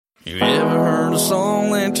You ever heard a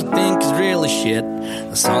song that you think is really shit?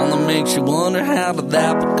 A song that makes you wonder how did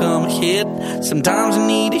that become a hit? Sometimes you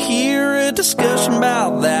need to hear a discussion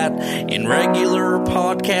about that in regular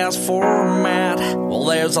podcast format. Well,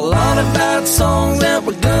 there's a lot of bad songs that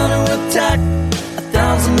we're gonna attack.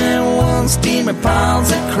 1,001 steaming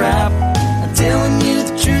piles of crap. I'm telling you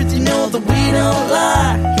the truth, you know that we don't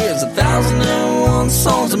lie. Here's 1,001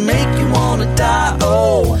 songs that make you wanna die.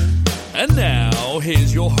 Oh. And now,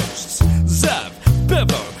 here's your hosts, Zav,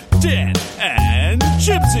 Bevo, Dan, and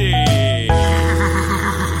Gypsy.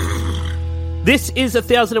 This is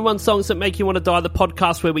 1,001 Songs That Make You Want to Die, the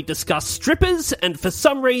podcast where we discuss strippers and, for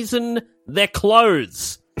some reason, their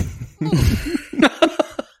clothes.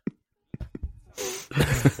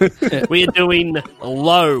 We are doing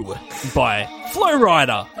Low by Flow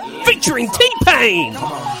Rider, featuring T-Pain.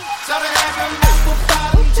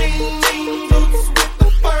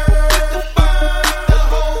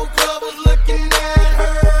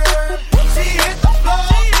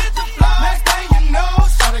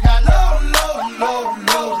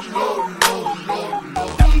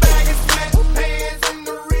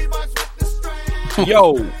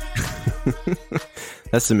 Yo,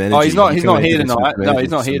 that's some energy. oh, he's not here Some tonight. No, he's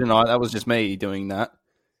not energy. here tonight. That was just me doing that.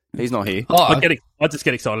 He's not here. Oh, I just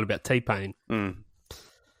get excited about T-Pain. Could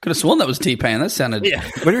have sworn that was T-Pain. That sounded... Yeah.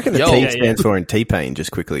 What do you reckon the Yo. T Yeah, stands for in T-Pain,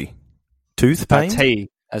 just quickly? Tooth pain? Tea,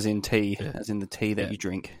 as in tea, as in the tea that you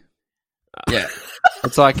drink. Yeah.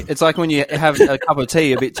 It's like when you have a cup of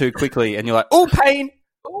tea a bit too quickly, and you're like, "Oh, pain!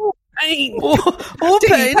 Oh, pain! Oh,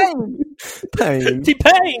 pain. Pain.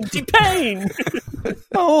 T-Pain! T-Pain!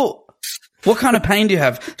 Oh. What kind of pain do you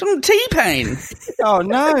have? T-Pain. Oh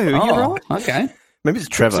no, you're Oh, right. okay. Maybe it's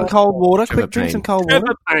Trevor. Some cold water. Trevor Quick, drink Payne. some cold water.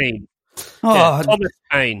 Trevor Payne. Oh, Yeah, Thomas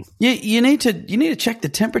Payne. you need to check the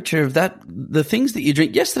temperature of the things that you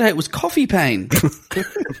drink. Yesterday it was coffee pain.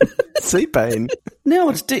 C-pain. Now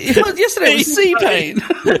it's yesterday it was sea pain.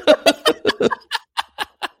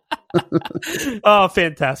 Oh,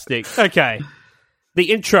 fantastic. Okay.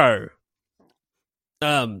 The intro.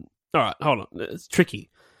 All right, hold on. It's tricky.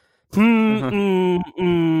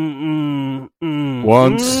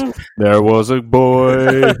 Once there was a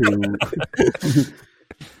boy who...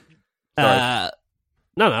 No,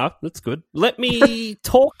 that's good. Let me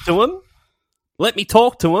talk to him. Let me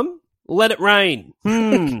talk to him. Let it rain.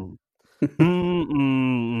 Let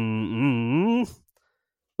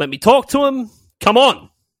me talk to him. Come on.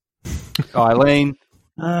 Eileen.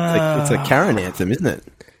 It's a Karen anthem, isn't it?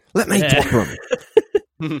 Let me talk to him.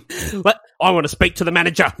 I want to speak to the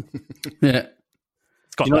manager. Yeah.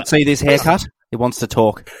 It's got Do you not see this haircut? He wants to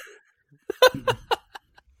talk.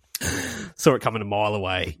 Saw it coming a mile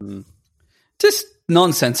away. Just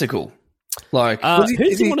nonsensical. Like, Who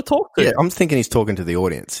does he want to talk to? Yeah, I'm thinking he's talking to the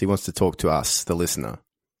audience. He wants to talk to us, the listener.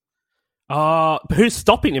 Who's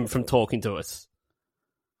stopping him from talking to us?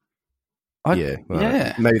 Yeah.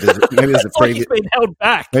 yeah. Maybe there's a It's like previous... he's been held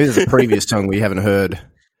back. Maybe there's a previous song we haven't heard.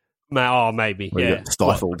 Maybe. Where you Yeah. got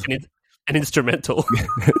stifled. What, an instrumental.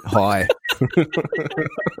 Hi.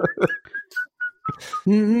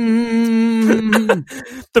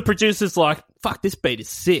 The producer's like, fuck, this beat is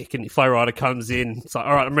sick. And Flow Rider comes in. It's like,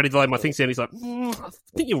 all right, I'm ready to lay my things down. He's like, I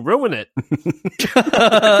think you'll ruin it. And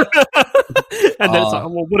then it's like,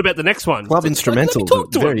 well, what about the next one? Club It's instrumental like,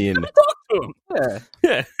 at the very end. Let me talk to him.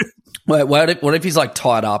 Yeah. Wait, what if he's like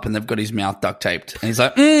tied up and they've got his mouth duct taped and he's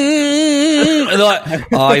like, and they're like,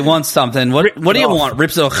 oh, he wants something. What do you want?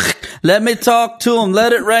 Rips it off. Let me talk to him.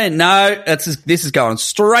 Let it rain. No, this is going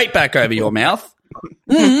straight back over your mouth.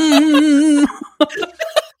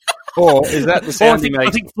 Or is that the I sound he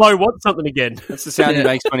think makes? Flo wants something again. That's the sound he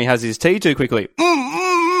makes when he has his tea too quickly.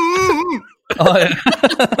 Oh, yeah.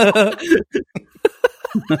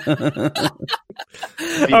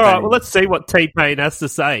 All right, well, let's see what T-Pain has to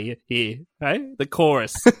say here. Hey, the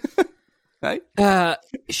chorus. Hey?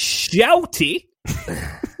 Shouty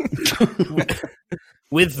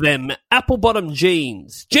with them apple-bottom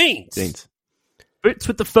jeans. Jeans. Boots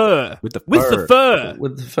with the fur. With the fur.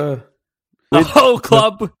 With the fur. The whole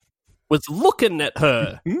club was looking at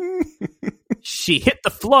her. She hit the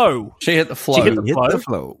flow. She hit the flow. She hit the Hit flow. the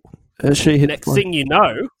flow. Next thing you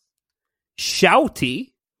know,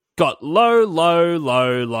 Shouty got low at Lowe's.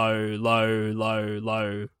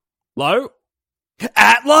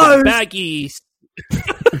 Baggies.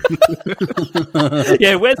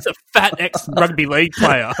 Yeah, where's the fat ex-rugby league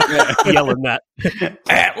player yelling that?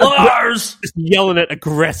 At Lowe's! Just yelling it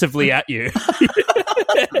aggressively at you.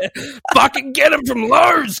 Fucking get him from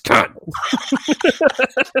Lowe's, cunt!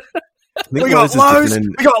 think We got Lowe's is loads. different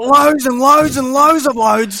in- We got loads and loads and loads of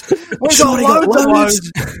loads. We got loads of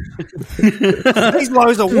loads. These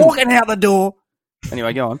loads are walking out the door.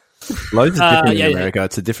 Anyway, go on. Lowe's is different yeah, in yeah. America.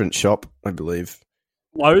 It's a different shop, I believe.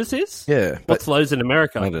 Lowe's is? Yeah, but What's Lowe's in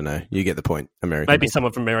America? I don't know. You get the point. America. Maybe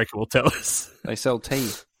someone from America will tell us. They sell tea.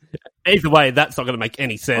 Either way, that's not going to make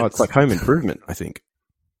any sense. Oh, it's like Home Improvement, I think.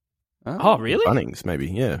 Oh, really? Bunnings, maybe.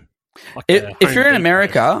 Yeah. Like If a you're in Home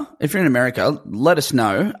America, let us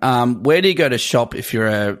know. Where do you go to shop if you're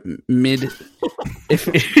a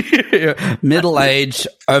middle-aged,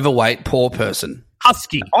 overweight, poor person?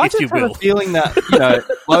 Husky, I if you just have will. a feeling that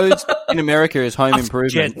Lowe's in America is home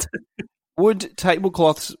improvement. Gent. Would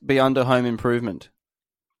tablecloths be under home improvement?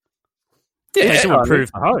 They do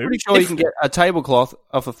improve the I'm home. pretty sure you can get a tablecloth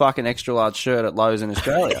off a fucking extra large shirt at Lowe's in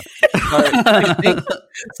Australia.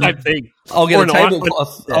 Same thing. I'll get Or a an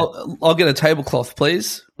tablecloth. I'll get a tablecloth,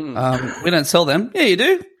 please. We don't sell them. Yeah, you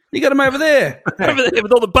do. You got them over there. Over there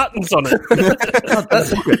with all the buttons on it.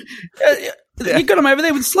 You got them over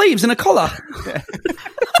there with sleeves and a collar.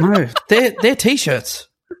 No, they're t-shirts.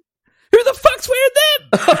 Who the fuck's wearing them?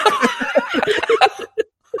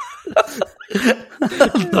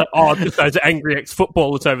 Just those angry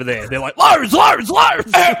ex-footballers over there. They're like, Lowe's! Lars.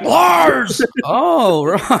 Oh,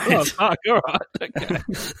 right. Oh, fuck, all right. Okay.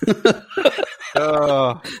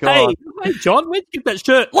 Oh, Hey, God. hey, John, where'd you get that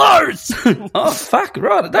shirt? Lowe's! Oh, fuck,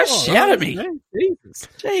 right. Don't shout at me. Jesus.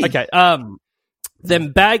 Gee. Okay,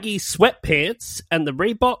 them baggy sweatpants and the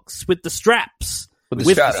Reeboks with the straps. With the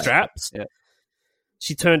With straps. the straps. Yeah.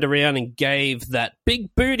 She turned around and gave that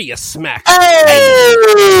big booty a smack.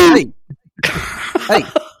 Hey!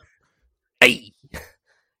 Hey!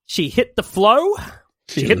 She hit the flow.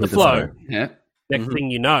 She hit the flow. Yeah. Next thing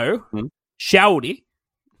you know, Shouty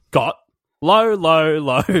got low. I'm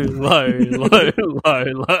not going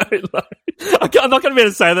to be able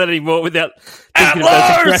to say that anymore without thinking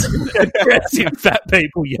of those aggressive fat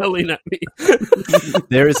people yelling at me.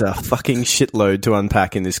 There is a fucking shitload to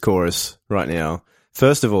unpack in this chorus right now.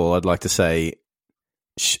 First of all, I'd like to say,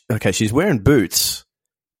 okay, she's wearing boots,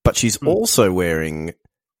 but she's also wearing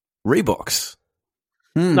Reeboks.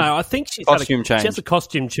 No, I think she's Costume change. She has a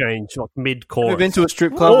costume change like mid-chorus. Have you been to a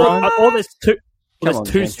strip club, Ryan? Or there's two. Come There's on,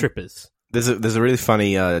 two Jason. strippers. There's a really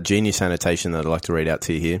funny Genius annotation that I'd like to read out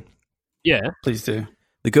to you here. Yeah. Please do.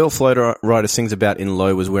 The girl floater writer sings about in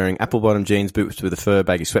Low was wearing apple-bottom jeans, boots with a fur,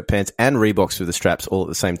 baggy sweatpants, and Reeboks with the straps all at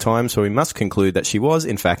the same time, so we must conclude that she was,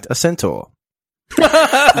 in fact, a centaur.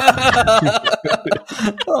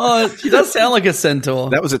 Oh, she does sound like a centaur.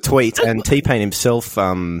 That was a tweet, and T-Pain himself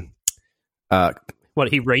What,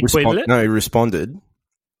 he retweeted it? he responded.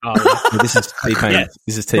 Oh, yeah. So this is T-Pain. Yes,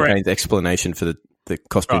 This is T-Pain's correct. explanation for the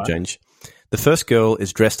costume Right. change. The first girl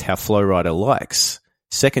is dressed how Flo Rida likes.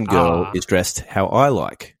 Second girl is dressed how I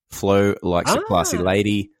like. Flo likes a classy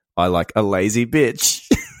lady. I like a lazy bitch.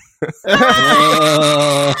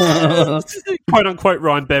 Quote unquote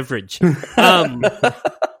Ryan Beveridge.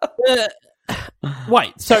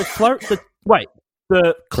 Wait, so the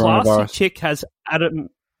classy Coronavirus. chick has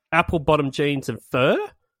apple bottom jeans and fur?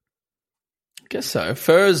 Guess so.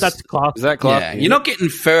 Furs. That's classy. Is that class? Yeah, you're not getting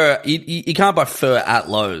fur. You can't buy fur at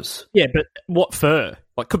Lowe's. Yeah, but what fur?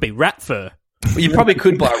 Like, could be rat fur. Well, you probably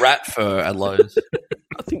could buy rat fur at Lowe's.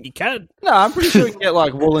 I think you can. No, I'm pretty sure you can get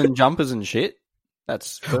like woolen jumpers and shit.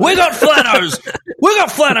 That's We got flannels. We got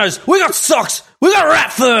flannels. We got socks. We got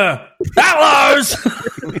rat fur at Lowe's.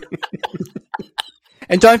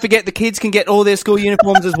 And don't forget, the kids can get all their school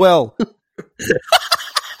uniforms as well.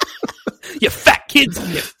 You fat kids,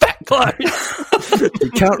 you fat clothes.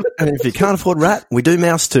 If you can't afford rat, we do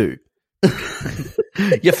mouse too.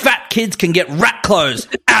 Your fat kids can get rat clothes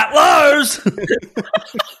at Lowe's.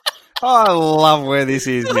 I love where this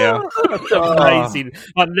is now. That's amazing.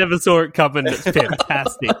 I never saw it coming. It's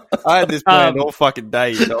fantastic. I had this planned all fucking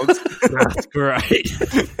day, you dogs. That's great.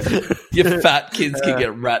 Your fat kids can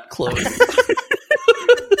get rat clothes.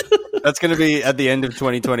 That's going to be at the end of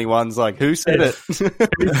 2021's like, who said it? Who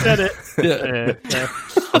said it? Yeah. Yeah.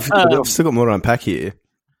 I've still got more to unpack here.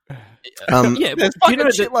 Yeah, There's do you know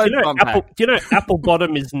fucking shitloads to unpack. Apple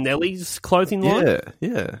Bottom is Nellie's clothing line?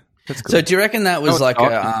 Yeah. That's cool. So do you reckon that was like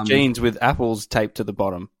a jeans with apples taped to the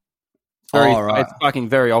bottom. Right. It's fucking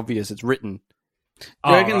very obvious. It's written. Do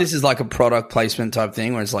you reckon this is like a product placement type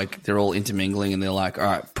thing where it's like they're all intermingling and they're like, all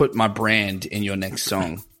right, put my brand in your next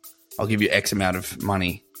song. I'll give you X amount of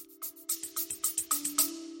money.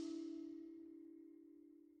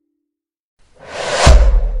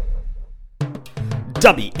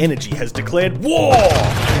 W Energy has declared war!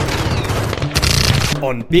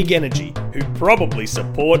 on Big Energy, who probably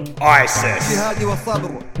support ISIS.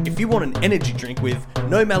 If you want an energy drink with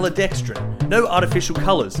no maltodextrin, no artificial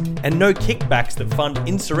colours, and no kickbacks that fund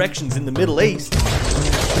insurrections in the Middle East,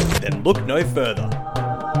 then look no further.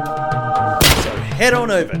 So head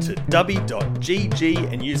on over to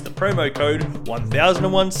w.gg and use the promo code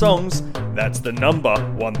 1001songs, that's the number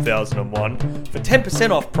 1001, for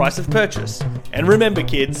 10% off price of purchase. And remember,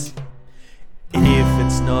 kids, if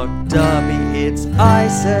it's not Derby, it's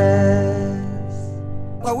ISIS.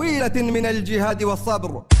 طويلة من الجهاد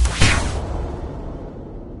والصبر.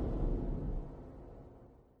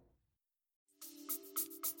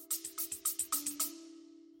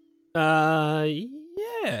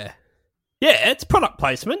 Yeah. Yeah, it's product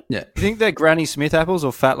placement. Yeah. You think they're Granny Smith apples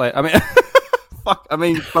or fat lady?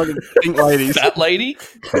 Fucking pink ladies. Fat lady?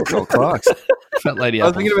 Got Clarks. Fat lady I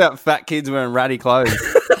was apples. thinking about fat kids wearing ratty clothes.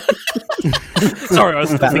 Sorry, I was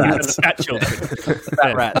thinking of rats. the fat children.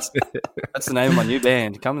 Fat Rats. That's the name of my new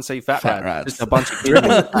band. Come and see Fat, Fat Rats. Rats. Just a bunch of kids. Do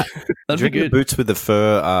That'd you be reckon the good. boots with the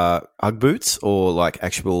fur Ugg boots or like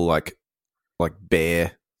actual like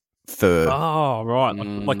bear fur? Oh, right.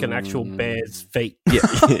 Like an actual bear's feet. Yeah,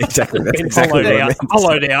 exactly. That's Been exactly what I meant.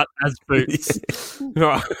 hollowed out as boots.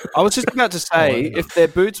 Right. I was just about to say, if they're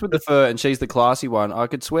boots with the fur and she's the classy one, I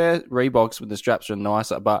could swear Reeboks with the straps are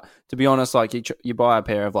nicer. But to be honest, like you buy a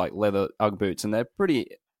pair of like leather Ugg boots and they're pretty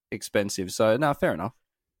expensive. So no, fair enough.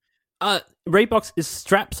 Reeboks is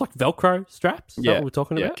straps like Velcro straps? Is that Yeah. what we're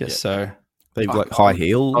talking about? Guess so. They like high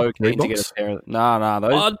heel. So keen to get Reeboks? a pair of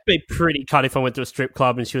those. I'd be pretty cut if I went to a strip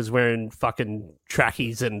club and she was wearing fucking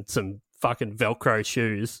trackies and some fucking Velcro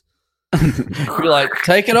shoes. You're like,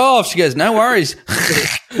 take it off. She goes, no worries.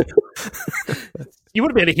 You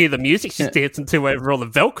wouldn't be able to hear the music she's dancing to over all the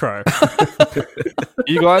Velcro.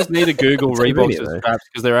 You guys need to Google It's convenient, Reeboks with though. straps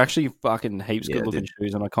because they're actually fucking heaps Yeah, good looking dude.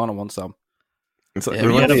 shoes, and I kind of want some. It's like, Yeah, it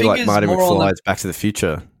reminds your me of like fingers Marty more on the- McFly's Back to the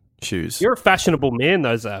Future shoes. You're a fashionable man,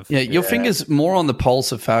 though, Zav. Yeah, your finger's more on the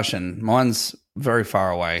pulse of fashion. Mine's very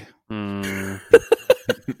far away.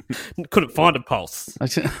 Couldn't find a pulse.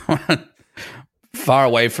 Far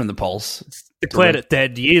away from the pulse. Declared it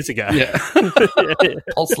dead years ago. Yeah.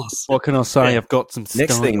 Pulseless. What can I say? I've got some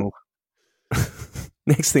Next style.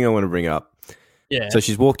 Next thing I want to bring up. Yeah. So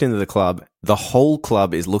she's walked into the club. The whole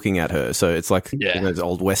club is looking at her. So it's like Yeah. those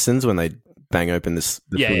old westerns when they bang open the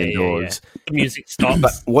swinging doors. The music stops.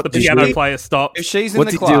 But what the does piano she- player stops. If she's in What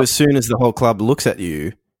the do you club, do as soon as the whole club looks at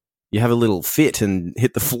you? You have a little fit and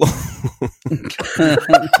hit the floor.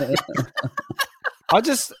 I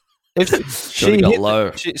just if Should've she got hit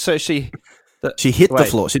low. She hit the Wait.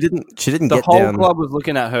 floor. She didn't the get whole down. club was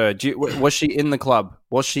looking at her. Was she in the club?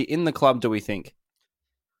 Was she in the club? Do we think?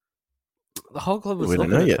 The whole club was We don't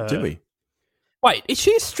looking know at yet, her. do we? Wait, is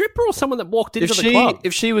she a stripper or someone that walked into the club?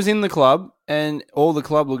 If she was in the club and all the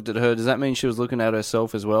club looked at her, does that mean she was looking at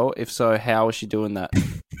herself as well? If so, how was she doing that?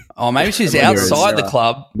 Oh, maybe she's Mirrors. outside the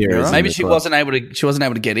club. Mirrors in Maybe the she club. wasn't able to. She wasn't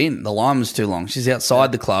able to get in. The line was too long. She's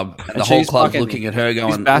outside the club, and the whole she's club's fucking- looking at her,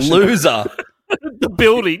 going, bashing- "Loser." The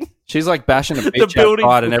building. She's like bashing a bitch building's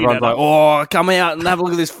outside, and looking everyone's at like, "Oh, come out and have a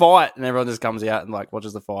look at this fight!" And everyone just comes out and like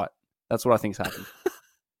watches the fight. That's what I think's happened.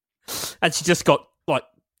 And she just got, like,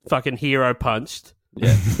 fucking hero punched.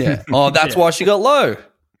 Yeah. Oh, that's why she got low.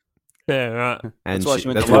 Yeah, right. And That's why she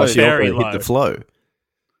went that's to why low. she Very also hit low. the flow.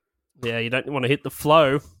 Yeah, you don't want to hit the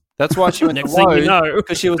flow. That's why she went Next to thing low, you know.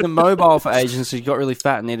 because she was immobile for ages, and so she got really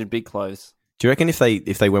fat and needed big clothes. Do you reckon if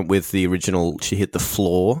they went with the original, she hit the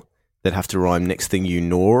floor, they'd have to rhyme next thing you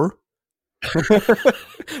know?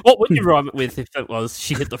 What would you rhyme it with if it was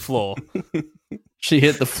she hit the floor? She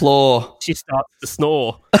hit the floor. She starts to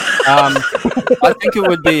snore. I think it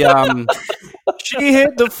would be she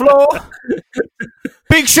hit the floor.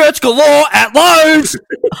 Big shirts galore at Lowe's.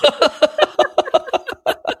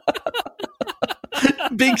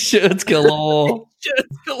 Big shirts galore.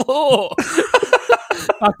 Shirts galore.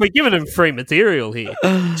 Fuck, we're giving him free material here.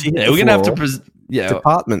 She hit Yeah, the we're gonna have to. floor. Yeah,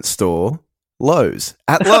 Department store, Lowe's.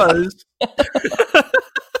 At Lowe's.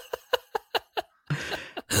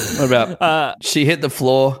 what about? She hit the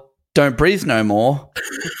floor. Don't breathe no more.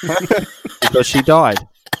 Because she died.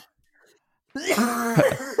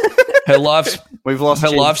 Her life. We've lost Her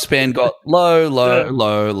Jim. lifespan got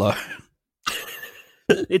low.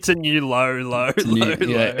 It's a new low.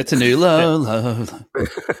 It's a new low.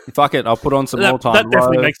 Fuck it, I'll put on some more time. That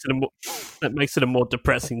definitely Low. makes it a more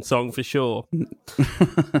depressing song for sure.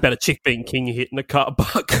 About a chick being king hitting a car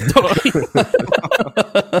park.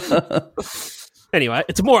 Anyway,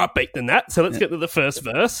 it's more upbeat than that, so let's get to the first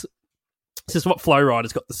verse. This is what Flow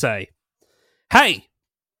Rider's got to say. Hey,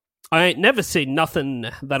 I ain't never seen nothing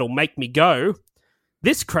that'll make me go.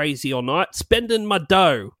 This crazy all night, spending my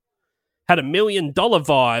dough. Had $1 million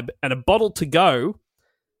vibe and a bottle to go.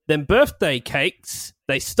 Then birthday cakes,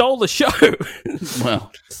 they stole the show.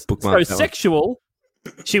 Well, Bookmark that So one. sexual,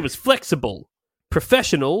 she was flexible.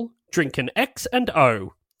 Professional, drinking X and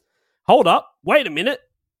O. Hold up, wait a minute.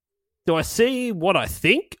 Do I see what I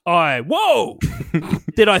think? Whoa!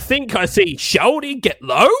 Did I think I see Shorty get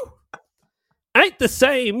low? Ain't the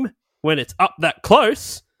same when it's up that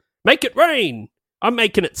close. Make it rain. I'm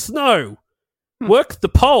making it snow. Work the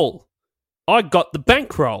pole. I got the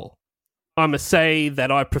bankroll. I'ma say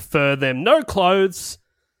that I prefer them no clothes.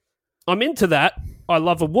 I'm into that. I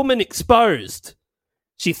love a woman exposed.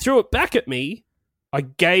 She threw it back at me. I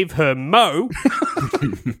gave her mo.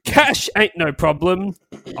 Cash ain't no problem.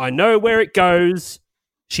 I know where it goes.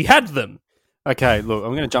 She had them. Okay, look,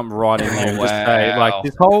 I'm going to jump right in here and Oh, just say, wow. like,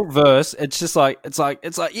 this whole verse, it's just like,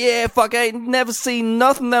 yeah, fuck, I ain't never seen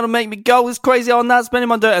nothing that'll make me go this crazy on that, spending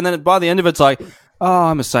my dirt. And then by the end of it, it's like, oh,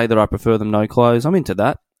 I'm going to say that I prefer them no clothes. I'm into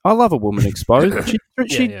that. I love a woman exposed.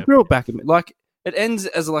 She Yeah. threw it back at me. Like, it ends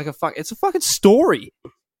as like it's a fucking story.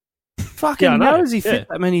 Fucking Yeah, I know. knows he Yeah. fit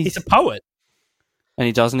that many. He's a poet. And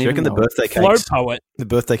he doesn't Do you even reckon the know. birthday Flow cakes, poet. the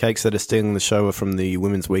birthday cakes that are stealing the show are from the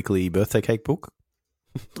Women's Weekly birthday cake book?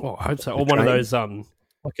 Oh, I hope so. Or one of those,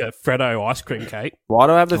 like a Freddo ice cream cake. Why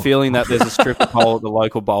do I have the feeling that there's a stripper pole at the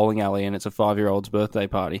local bowling alley and it's a 5-year-old's birthday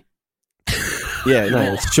party? Yeah,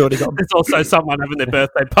 no, it's Shorty got There's also someone having their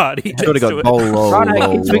birthday party. Shorty next to got it. bowl.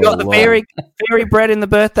 Righto, kids, we got the fairy bread in the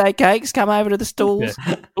birthday cakes. Come over to the stalls.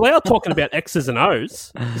 Yeah. Well, they are talking about X's and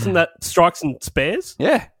O's. Isn't that strikes and spares?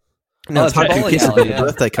 Yeah. No, it's Oh, like it's a you bowling kiss alley, a yeah.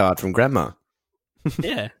 birthday card from Grandma.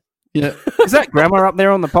 Yeah. yeah. Is that grandma up there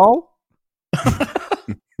on the pole?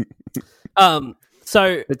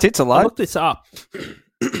 So The tits are I low. looked this up.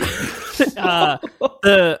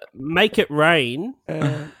 The Make It Rain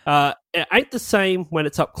it ain't the same when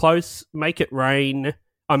it's up close. Make it rain.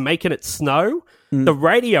 I'm making it snow. The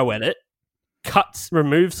radio edit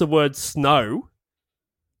removes the word snow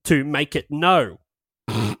to make it no.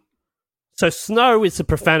 So snow is a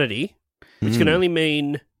profanity, which can only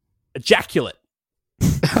mean ejaculate.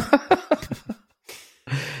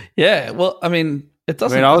 Yeah. Well, I mean, it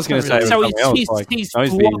doesn't. I mean, I was gonna say- So something else, he's like, he's nose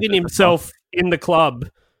being flogging himself in the club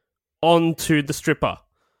onto the stripper.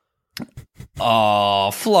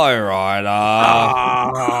 Oh, Flow Rider.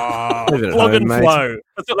 Leave it at Flog home, and mate. flow.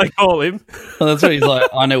 That's what they call him. Well, that's what he's like.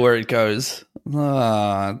 I know where it goes.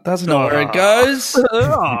 Doesn't know where it goes.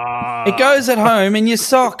 It goes at home in your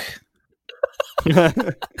sock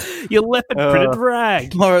Your leopard printed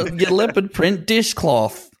rag. or your leopard print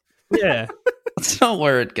dishcloth. Yeah. That's not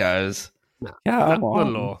where it goes. Not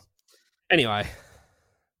law. Anyway.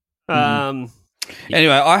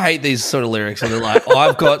 Anyway, I hate these sort of lyrics. They're like,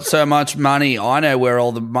 I've got so much money. I know where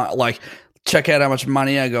all the like. Check out how much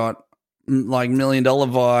money I got. Like $1 million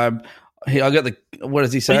vibe. I got the. What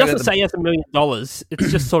does he say? He I got doesn't say he has $1 million.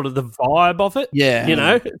 It's just sort of the vibe of it. Yeah. You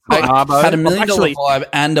know? I had $1 million Actually- vibe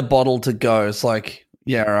and a bottle to go. It's like,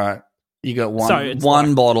 yeah, right. You got So it's one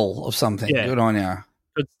like- bottle of something. Yeah. Good on you.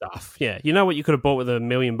 Good stuff. Yeah. You know what you could have bought with $1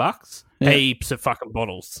 million? Yeah. Heaps of fucking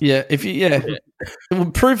bottles. Yeah, if you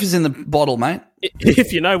Well, proof is in the bottle, mate.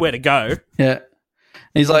 If you know where to go, Yeah.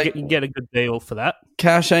 He's like, you can get a good deal for that.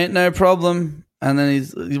 cash ain't no problem. And then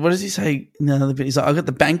what does he say in another bit? He's like, I got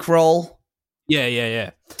the bankroll. Yeah.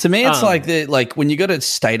 To me, it's Um, like when you got to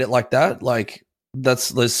state it like that, like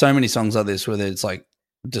there's so many songs like this where it's like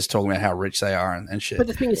just talking about how rich they are and shit. But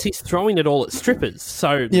the thing is, he's throwing it all at strippers.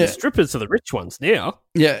 So Yeah. the strippers are the rich ones now.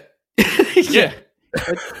 Yeah. Yeah.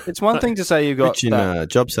 It's one thing to say you got Rich in that.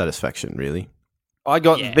 job satisfaction, really. I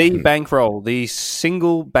got Yeah. the bankroll, the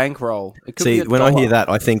single bankroll. It could See, be when I $1. hear that,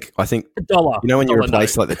 I think $1. you know when you $1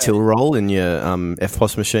 replace note. like the till roll in your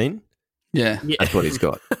FPOS machine. Yeah. Yeah. That's what he's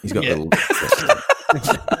got. He's got Yeah. little.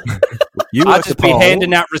 You I'll work the just be pole.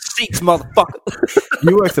 handing out receipts, motherfucker.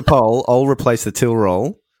 You work the pole. I'll replace the till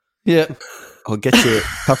roll. Yeah. I'll get you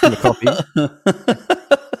customer coffee.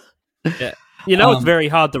 Yeah. You know, it's very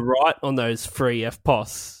hard to write on those free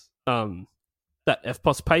FPOS, that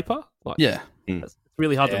FPOS paper. Like, Yeah. it's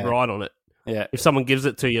really hard Yeah. to write on it. Yeah. If someone gives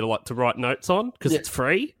it to you to write notes on, because Yeah. it's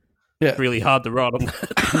free, Yeah. it's really hard to write on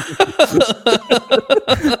that.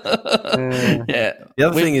 Yeah. The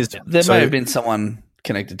other thing is, There so may have been someone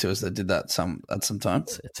connected to us that did that at some time.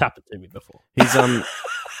 It's happened to me before.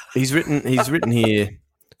 he's written here.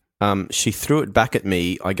 She threw it back at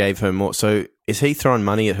me. I gave her more. So is he throwing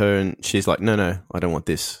money at her, and she's like, no, I don't want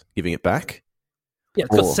this. Giving it back. Yeah,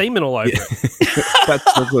 it's got Or- semen all over it. That's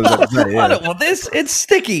what I was about to say. I Yeah, don't want this. It's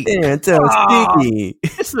sticky. yeah it's sticky.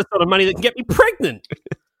 This is the sort of money that can get me pregnant.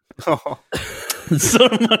 the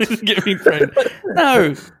sort of money to get me pregnant.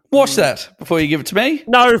 No, wash that before you give it to me.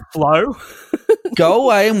 No, Flo. Go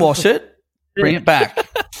away and wash it. Bring it back.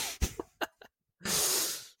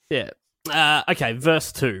 Yeah. Okay,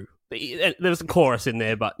 verse 2. There was a chorus in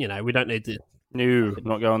there, but, we don't need to... No, I'm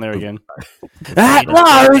not going there again.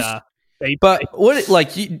 But what,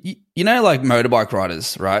 like, you know, like motorbike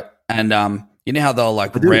riders, right? And you know how they'll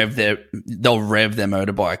like rev their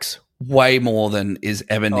motorbikes way more than is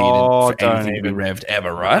ever needed for anything to be revved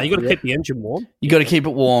ever, right? You got to keep the engine warm. You got to keep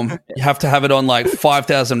it warm. You have to have it on like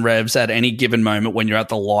 5,000 revs at any given moment when you're at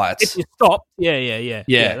the lights. If you stop, yeah.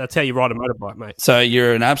 That's how you ride a motorbike, mate. So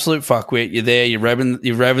you're an absolute fuckwit. You're there. You're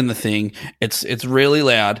revving the thing. It's really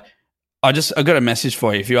loud. I got a message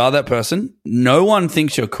for you. If you are that person, no one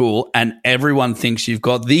thinks you're cool, and everyone thinks you've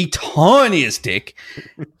got the tiniest dick.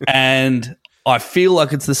 And I feel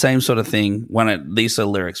like it's the same sort of thing when these sort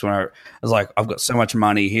of lyrics. When I was like, I've got so much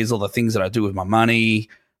money. Here's all the things that I do with my money.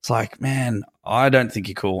 It's like, man, I don't think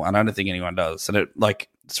you're cool, and I don't think anyone does. And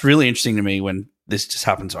it's really interesting to me when this just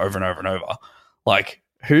happens over and over and over. Like,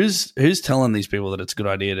 who's telling these people that it's a good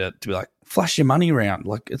idea to be like, flash your money around?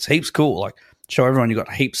 Like, it's heaps cool. Like, show everyone you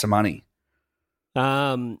got heaps of money.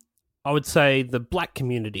 I would say the black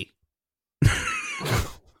community.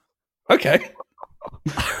 Okay.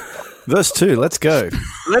 Verse 2, let's go.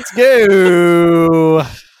 Let's go.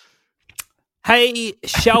 Hey,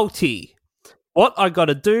 Shelty, what I got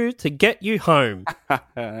to do to get you home?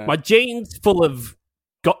 My jeans full of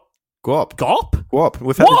Guap. gop? Guap.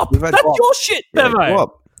 We've Wop! had That's guap. your shit, Yeah, Bevo.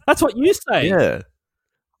 guap. That's what you say. Yeah.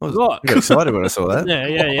 I What? got excited when I saw that.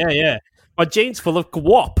 Yeah. My jeans full of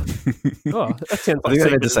guap. Oh, that sounds I like think I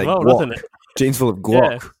secret meant to as say well, guap. doesn't it? Jeans full of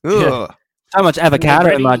guap. Yeah. Ugh. So much avocado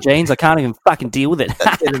Ready? in my jeans, I can't even fucking deal with it.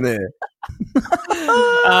 Get in there.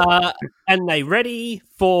 And they ready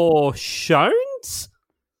for shows?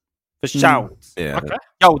 For shows. Yeah. Okay.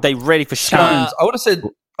 Yo, they ready for shows. Scones. I would have said back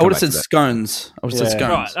to that. scones. I would have said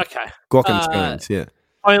scones. Right, okay. Guac and scones, yeah.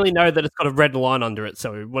 I only know that it's got a red line under it,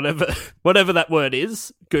 so whatever that word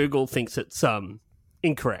is, Google thinks it's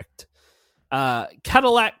incorrect.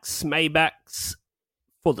 Cadillacs, Maybachs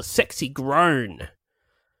for the sexy grown.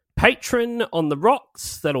 Patron on the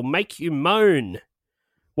rocks that'll make you moan.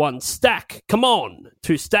 1 stack, come on.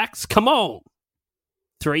 2 stacks, come on.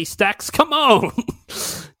 3 stacks, come on.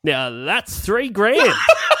 Now that's $3,000.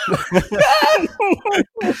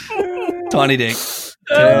 Tiny dick.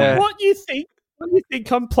 What do you think? What do you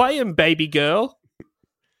think I'm playing, baby girl?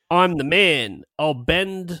 I'm the man. I'll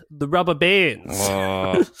bend the rubber bands.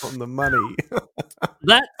 On the money.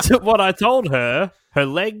 That's what I told her. Her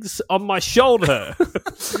legs on my shoulder.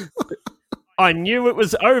 I knew it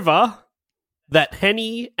was over. That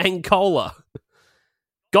Henny and Cola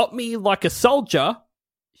got me like a soldier.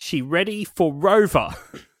 She ready for Rover.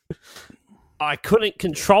 I couldn't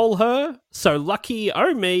control her, so lucky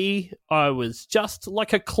oh me, I was just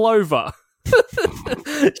like a clover.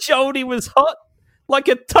 Sholdy was hot like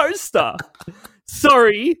a toaster.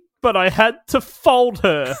 Sorry, but I had to fold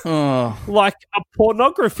her. Oh. Like a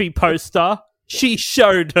pornography poster, she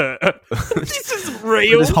showed her. This is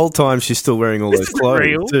real. This whole time she's still wearing all This those is clothes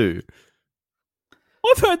real. too.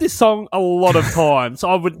 I've heard this song a lot of times.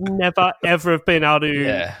 I would never, ever have been able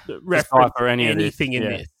to reference Decipher any of this. anything in Yeah.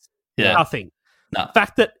 this. Yeah. Nothing. No. The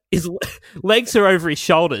fact that his legs are over his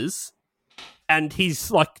shoulders and he's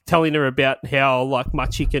like telling her about how like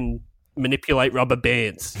much he can manipulate rubber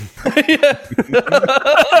bands. doing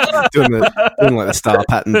like the star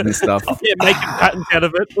patterns and stuff. Yeah, making patterns out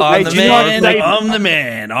of it. I'm Hey, the do you know man. Dave- I'm the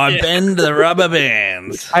man. I Yeah. bend the rubber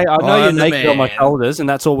bands. Hey, I know you're I'm the naked on my man. shoulders, and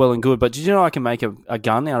that's all well and good, but did you know I can make a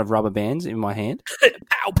gun out of rubber bands in my hand?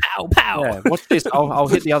 Pow, pow, pow. Yeah, watch this. I'll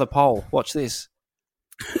hit the other pole. Watch this.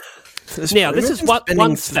 Now, this is what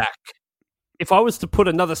one stack. If I was to put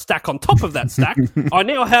another stack on top of that stack, I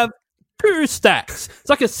now have 2 stacks. It's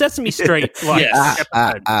like a Sesame Street like Yes.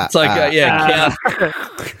 episode. It's like, count.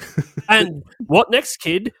 And what next,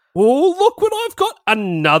 kid? Oh, look what I've got.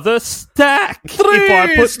 Another stack.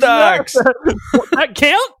 3 stacks. What, that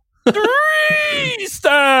count? 3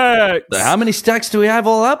 stacks. So how many stacks do we have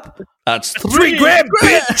all up? That's 3 grand,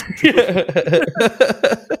 bitch.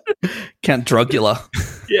 Count Drugula.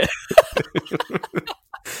 Yeah.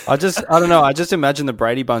 I don't know. I just imagine the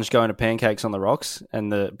Brady Bunch going to Pancakes on the Rocks,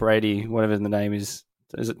 and the Brady, whatever the name is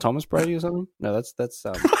it Thomas Brady or something? No, that's That's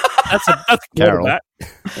a Carol. quarterback.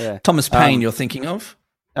 yeah. Thomas Paine, you're thinking of?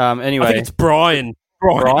 I Anyway, think it's Brian.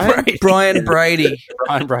 Brian? Brady. Brian Brady.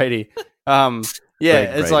 Brian Brady. Brady.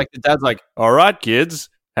 It's like the dad's like, "All right, kids,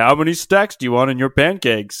 how many stacks do you want in your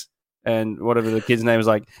pancakes?" And whatever the kid's name is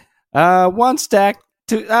like, 1 stack,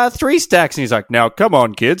 3 stacks. And he's like, now, come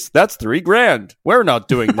on, kids. That's $3,000. We're not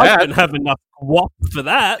doing I that. don't have enough guap for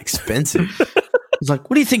that. Expensive. He's like,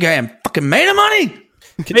 what do you think I am? Fucking made of money?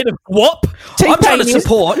 Made of guap? I'm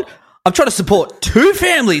trying to support 2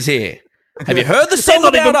 families here. Have you heard the song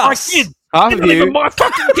They're not about even my us? kids. Half of They're not even you, my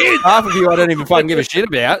fucking kids. half of you, I don't even fucking give a shit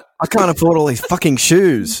about. I can't afford all these fucking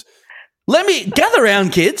shoes. Let me gather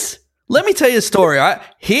around, kids. Let me tell you a story. All right?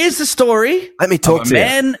 Here's the story Let me talk of a to you.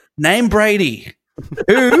 man named Brady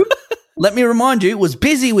who, let me remind you, was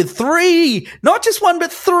busy with 3, not just 1,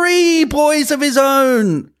 but 3 boys of his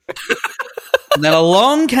own. And then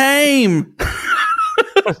along came.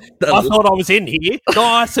 I thought I was in here,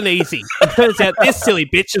 nice and easy. It turns out this silly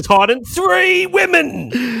bitch is hiding 3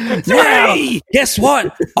 women. 3! Now, guess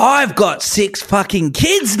what? I've got 6 fucking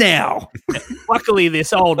kids now. Luckily,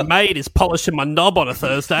 this old maid is polishing my knob on a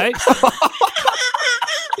Thursday.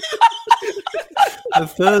 A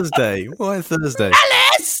Thursday. Why Thursday?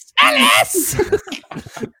 Alice!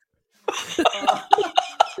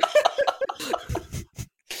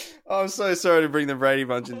 I'm so sorry to bring the Brady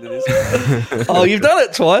Bunch into this. Oh, you've done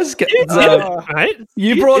it twice. Mate.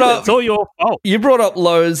 You brought up It's all your fault. you brought up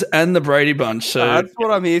Lowe's and the Brady Bunch. So That's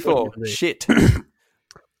what I'm here for. Shit. One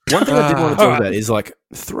thing I did want to talk Alright. about is like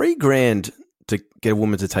 $3,000 to get a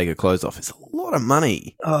woman to take her clothes off is a lot of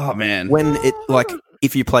money. oh man, When it like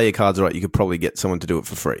if you play your cards right, you could probably get someone to do it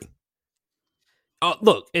for free. Oh,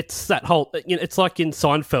 look, it's that whole. It's like in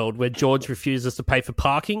Seinfeld where George refuses to pay for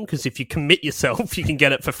parking because if you commit yourself, you can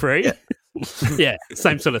get it for free. Yeah,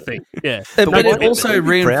 same sort of thing. Yeah, but what it you also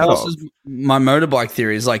be proud reinforces my motorbike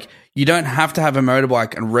theory. Is like you don't have to have a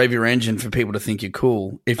motorbike and rev your engine for people to think you're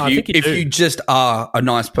cool. If I you think you if do. you just are a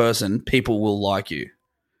nice person, people will like you.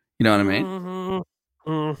 You know what I mean?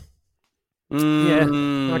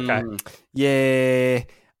 Okay. Yeah.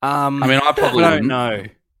 I mean, I probably I don't wouldn't. know.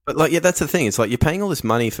 But like, yeah, that's the thing. It's like you're paying all this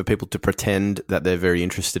money for people to pretend that they're very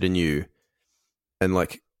interested in you, and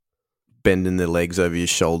like bending their legs over your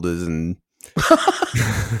shoulders and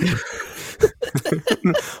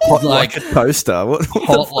hot like a toaster. What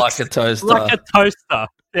Hot like a toaster. Like a toaster.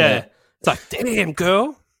 Yeah. It's like, damn,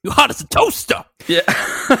 girl, you're hot as a toaster. yeah.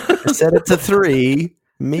 Set it to 3,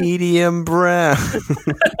 medium brown.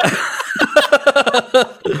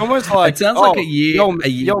 Almost like It sounds like a year-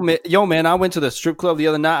 Yo, man, I went to the strip club the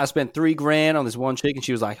other night. I spent $3,000 on this one chick, and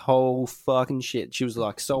she was like, "Oh fucking shit!" She was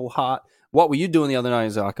like so hot. What were you doing the other night?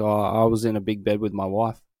 He's like, "Oh, I was in a big bed with my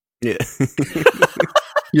wife." Yeah.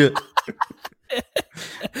 yeah.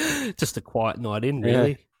 Just a quiet night in,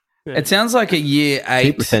 really. It sounds like a year 8.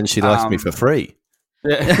 She pretends she likes me for free.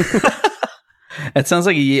 It sounds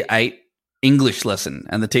like a year 8 English lesson,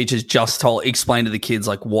 and the teacher's just explained to the kids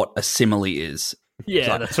like what a simile is.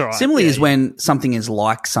 Yeah, that's right. Simile is when something is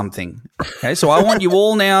like something. Okay, so I want you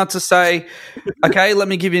all now to say, okay, let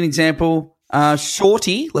me give you an example.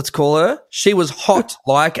 Shorty, let's call her. She was hot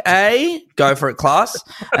like a, go for it, class.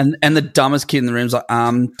 And the dumbest kid in the room's like,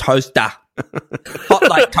 toaster. Hot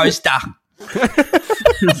like toaster.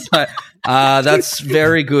 So, that's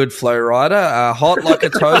very good, Flow Rider. Hot like a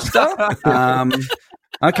toaster.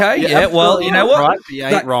 Okay, yeah. Well, you know what? Right, but you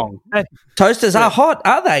ain't wrong. Toasters are hot,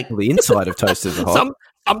 are they? Well, the inside of toasters are hot.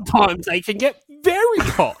 Sometimes they can get very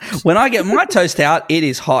hot. When I get my toast out, it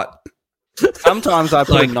is hot. Sometimes I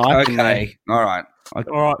put a knife in there. Okay, all right. All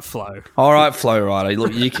right, Flo. All right, Flow Rider.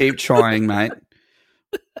 Look, you keep trying, mate.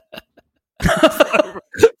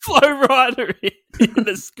 Flo Rider in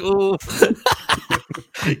the school.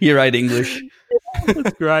 Year 8 English.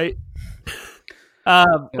 That's great.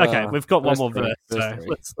 Okay, we've got one first more three, verse, so first three.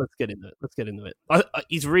 let's get into it. Let's get into it.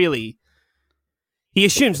 He's really. He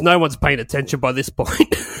assumes no one's paying attention by this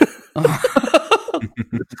point.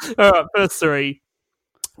 All right, verse 3.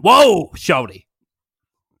 Whoa, Shorty.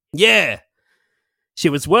 Yeah, she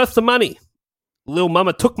was worth the money. Lil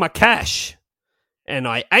mama took my cash, and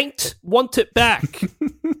I ain't want it back.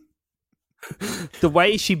 The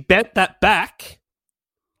way she bent that back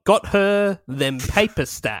got her them paper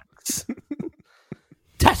stacks.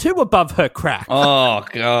 Tattoo above her crack. Oh,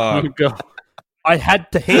 God. I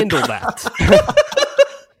had to handle that.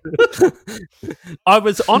 I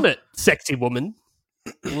was on it, sexy woman.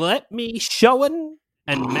 Let me showin'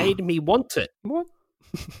 and made me want it. What?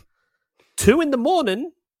 2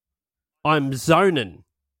 a.m, I'm zoning.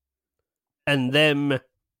 And them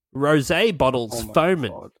rosé bottles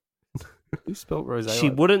foaming. God. Who spelled rosé? She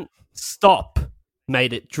wouldn't stop,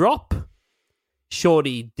 made it drop.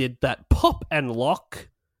 Shorty did that pop and lock.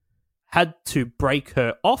 Had to break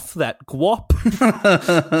her off that guap.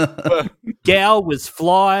 Gal was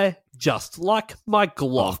fly, just like my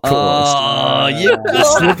Glock. Oh, yeah.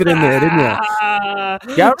 Slip it in there, didn't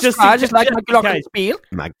you? Just like my Glock.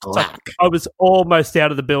 My It's like, I was almost out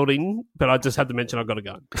of the building, but I just had to mention I've got a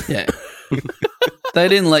gun. Yeah. They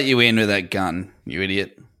didn't let you in with that gun, you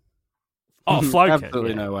idiot. Oh, Flo can.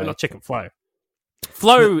 Absolutely no way. We're not checking Flo.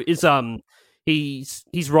 Flo is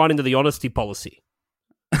he's right into the honesty policy.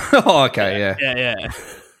 Oh, okay, yeah. Yeah.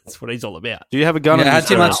 That's what he's all about. Do you have a gun? Yeah, on had you,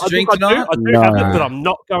 too sir? much to drink I do tonight? have it, but I'm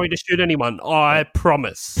not going to shoot anyone. I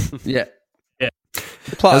promise. Yeah. Yeah.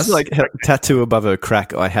 Plus, That's like a tattoo above a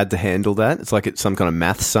crack. I had to handle that. It's like it's some kind of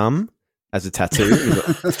math sum as a tattoo.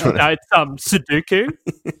 No, it's Sudoku.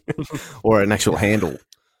 Or an actual handle.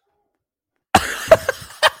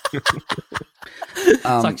 It's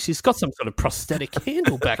like she's got some sort of prosthetic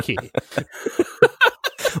handle back here.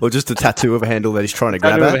 Or just a tattoo of a handle that he's trying to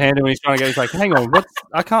grab Tattoo of a at. hand when he's trying to get. He's like, hang on, what?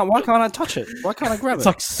 Why can't I touch it? Why can't I grab It's it?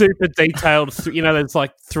 like super detailed. You know, there's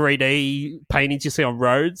like 3D paintings you see on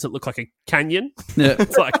roads that look like a canyon. yeah.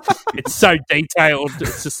 It's like it's so detailed.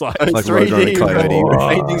 It's just like Like Roadrunner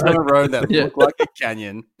Coyote. paintings on a road that Yeah. look like a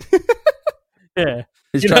canyon. yeah.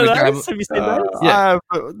 He's You trying know to grab those? Have you seen those? Yeah.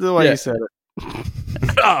 But the way Yeah. you said it.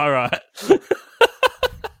 Oh, all right.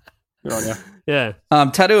 Good on you. Yeah.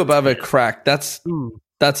 Tattoo above a crack. That's Mm.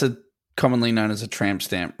 a commonly known as a tramp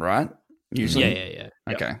stamp, right? Usually. Yeah.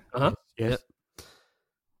 Okay. Uh-huh. Yeah.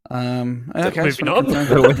 Okay. Moving so on.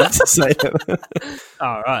 What did you say?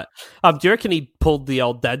 All right. Do you reckon he pulled the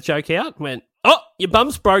old dad joke out and went, "Oh, your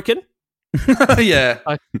bum's broken"? yeah.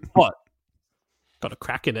 Like, what? Got a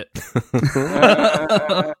crack in it.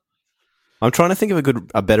 I'm trying to think of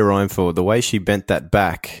a better rhyme for the way she bent that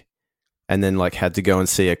back and then like had to go and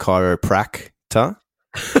see a chiropractor.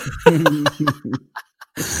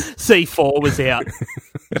 C4 was out.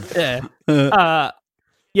 Yeah.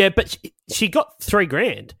 Yeah, but she got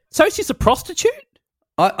 $3,000. So she's a prostitute?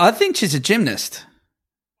 I think she's a gymnast.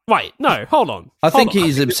 Wait, no, hold on. I think Hold on.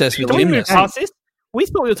 he's obsessed with Don't we move gymnasts. past this? We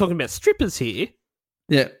thought we were talking about strippers here,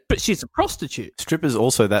 Yeah. but she's a prostitute. Strippers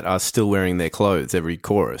also that are still wearing their clothes every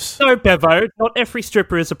chorus. No, Bevo, not every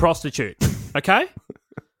stripper is a prostitute. Okay?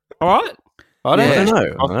 All right? I don't Yeah.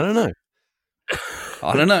 know. I don't know.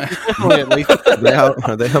 I don't know. Definitely at least They are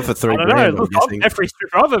for $3,000. I don't know. I'm Look, guessing. every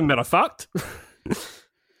stripper I've ever met, I fucked.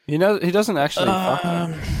 he doesn't actually. fuck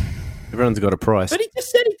her. Everyone's got a price. But he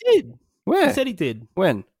just said he did. He Where? said he did.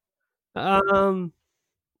 When? Oh,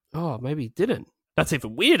 maybe he didn't. That's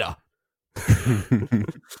even weirder.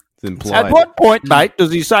 It's implied. At what point, mate,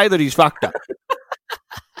 does he say that he's fucked up?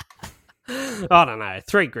 I don't know.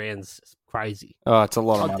 $3,000's crazy. Oh, it's a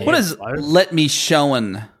lot of money. What is let me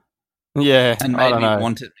shown Yeah, and I made don't me know.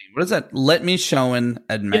 want it? What is that? Let me shown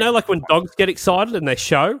and made You know, like when dogs get excited and they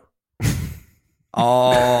show?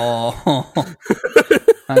 Oh.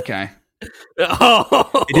 Okay.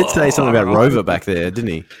 Oh, He did say something about Rover back there, didn't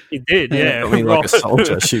he? He did, yeah. I mean, like a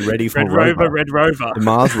soldier. She ready for Red Rover. Rover, Red Rover. The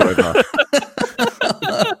Mars Rover.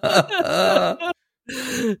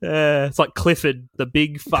 It's like Clifford, the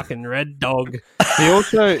big fucking red dog. He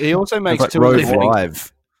also makes Like two Rover of the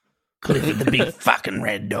Live. Clifford, the big fucking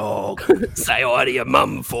red dog. Say hi to your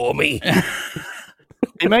mum for me.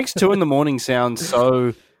 He makes 2 a.m. sound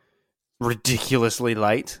so ridiculously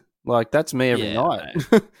late. Like that's me every night.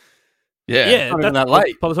 Yeah. Yeah, not even that's that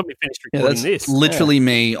late. by the time we finished Yeah, recording that's this. literally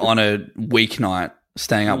me on a weeknight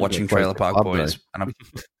staying up watching close Trailer to Park pub, Boys. And I'm,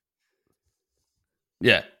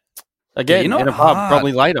 yeah. Again, you're not in a pub, hard.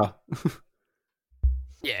 probably later.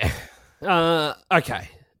 Yeah. Okay.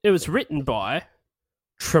 It was written by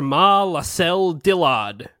Tremar Lascelles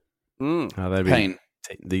Dillard, Mm. Oh, that'd be Pain.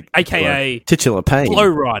 the a.k.a. titular pain. Flow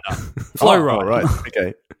Rider. Flow Oh, Rider. right.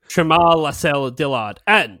 Okay. Tremar Lascelles Dillard.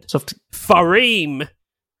 And Soft. Fareem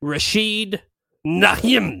Rashid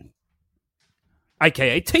Nahim,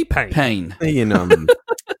 a.k.a. T-Pain. Pain. In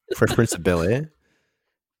Fresh Prince of Bel-Air.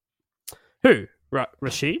 Who?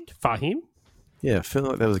 Rashid? Fahim? Yeah, I feel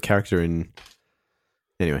like that was a character in...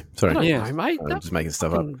 Anyway, sorry. I don't Yeah. know, mate. I'm That's just making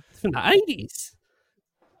stuff up. from the 80s.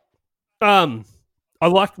 I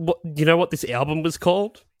like what you know what this album was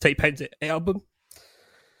called? T-Pain's album.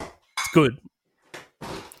 It's good.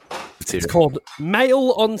 Let's hear It's it. called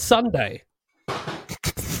Mail on Sunday.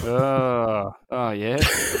 Oh yeah.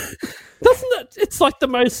 Doesn't it? It's like the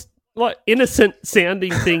most like innocent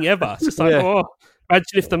sounding thing ever. It's just like, Yeah. oh, imagine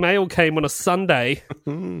if the mail came on a Sunday.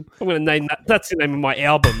 I'm going to name that. That's the name of my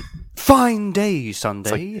album. Fine day,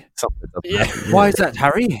 Sunday. Something that doesn't Yeah. happen. Why is that,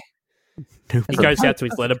 Harry? He goes out to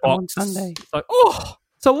his letterbox. Sunday. It's like, oh,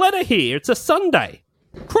 it's a letter here. It's a Sunday.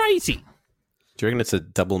 Crazy. Do you reckon it's a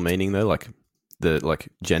double meaning though, like the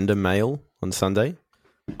gender male on Sunday?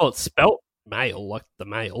 Oh, it's spelt mail, like the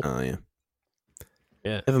mail. Oh yeah.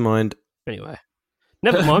 Yeah. Never mind. Anyway,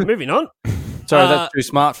 never mind. Moving on. Sorry, that's too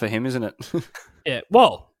smart for him, isn't it? Yeah.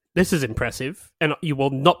 Well, this is impressive, and you will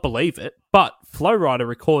not believe it, but Flo Rida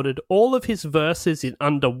recorded all of his verses in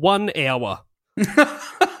under 1 hour.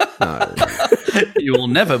 No. You will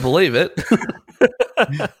never believe it.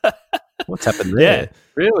 What's happened there? Yeah.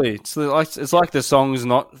 Really? It's like the song's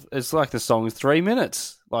not. It's like the song's 3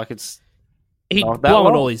 minutes. Like it's. He'd Not that blown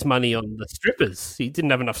long. all his money on the strippers. He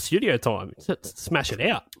didn't have enough studio time to smash it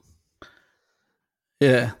out.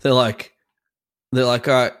 Yeah, they're like, all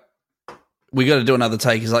right, we got to do another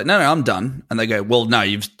take. He's like, no, I'm done. And they go, well, no,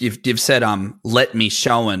 you've said let me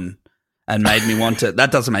show and made me want it.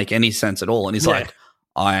 That doesn't make any sense at all. And he's Yeah. like,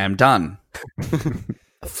 I am done.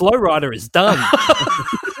 Flow Rider is done.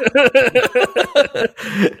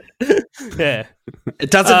 Yeah.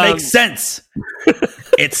 It doesn't make sense.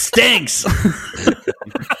 It stinks.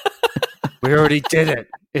 We already did it.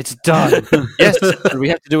 It's done. Yes, but we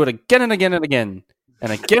have to do it again and again and again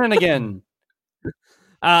and again and again.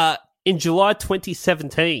 In July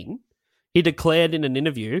 2017, he declared in an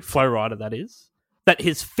interview, Flow Rider that is, that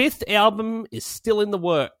his 5th album is still in the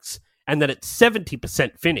works and that it's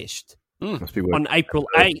 70% finished. Must be On April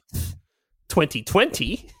 8th,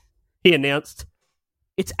 2020, he announced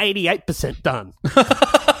it's 88% done.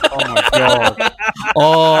 Oh my god!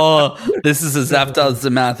 Oh, this is a Zap does the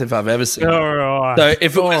math if I've ever seen it. All right. So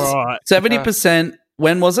if it All was right. 70%,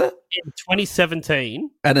 when was it? In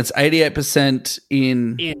 2017, And it's 88%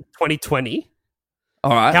 in. in 2020,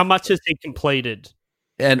 All right. how much has he completed?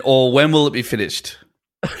 Or when will it be finished?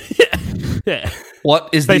 Yeah. What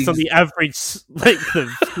is Based on the average length of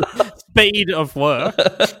speed of work,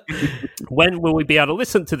 when will we be able to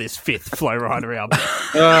listen to this 5th Flow Rider album?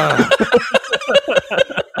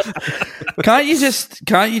 Can't you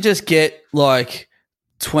just get like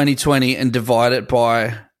 2020 and divide it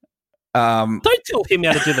by Don't tell him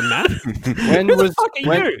how to do the math. When Who the was fuck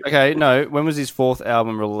are you? Okay, no. When was his 4th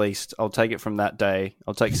album released? I'll take it from that day.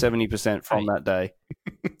 I'll take 70% from that day.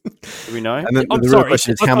 Do we know? And the I'm real sorry,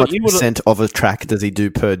 question is I how thought much you would've- percent of a track does he do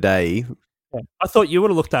per day, I thought you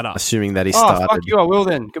would have looked that up. assuming that he Oh, started? fuck you! I will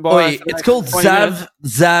then. Goodbye. Wait, for the it's next called 20 minutes.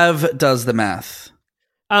 Zav does the math.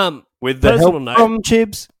 With the Personal help note. from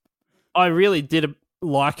Chibs. I really did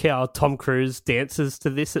like how Tom Cruise dances to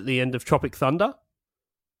this at the end of Tropic Thunder.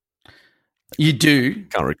 You do?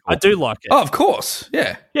 Can't recall. I do like it. Oh, of course.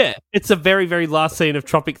 Yeah. Yeah, it's the very, very last scene of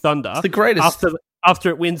Tropic Thunder. It's the greatest. After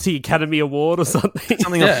it wins the Academy Award or something.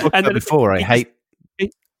 Something Yeah. I've talked And about then before. I he hate.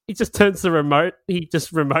 He just turns the remote. He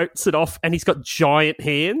just remotes it off, and he's got giant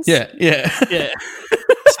hands. Yeah. Yeah. yeah.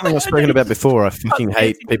 Something I've spoken about before. I fucking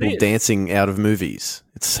hate dancing people with it. dancing out of movies.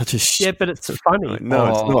 It's such a shit. Yeah, but it's funny. No,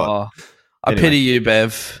 it's not. Oh, I Anyway. pity you,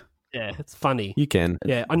 Bev. Yeah, it's funny. You can.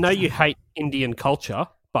 Yeah, I know you hate Indian culture,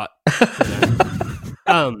 but you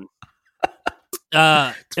know.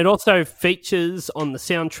 It also features on the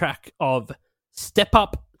soundtrack of "Step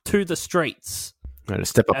Up to the Streets," No, to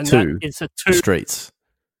step up and to that is a the 2. streets.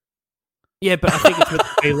 Yeah, but I think it's meant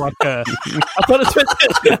to be like a. I thought it's meant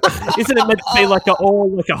to, isn't it meant to be like a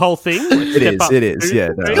whole thing? Like It step is. up It is. to Yeah.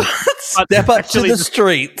 the No. streets? But Step up to actually the the-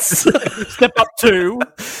 streets. Step up to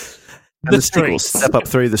And the sequel, streets. step up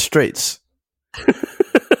through the streets.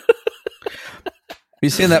 You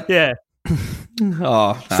seen that? Yeah,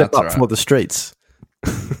 Oh, Step that's up all for the streets.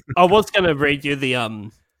 I was going to read you the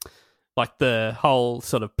like the whole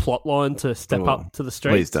sort of plot line to Step Oh, Up to the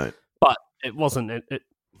Streets. Please don't. But it wasn't.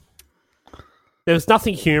 There was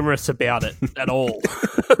nothing humorous about it at all.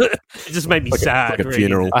 It just made me sad. Like a reading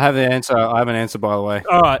funeral. it. I have the answer. I have an answer, by the way.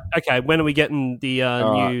 All right, okay. When are we getting the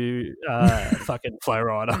All new fucking Flow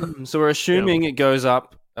Rider? So we're assuming it goes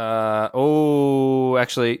up.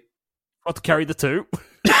 Actually, Got to carry the 2.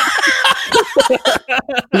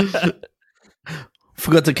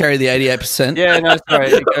 Forgot to carry the 88%. yeah, no, sorry.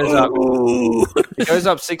 It goes up. It goes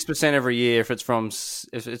up 6% every year if it's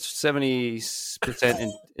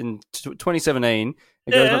 70% in 2017.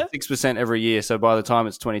 It goes up 6% every year. So by the time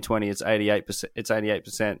it's 2020, it's 88%. It's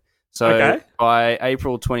 88%. So Okay. by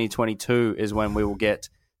April 2022 is when we will get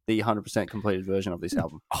the 100% completed version of this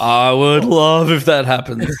album. I would love if that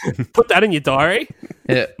happens. Put that in your diary.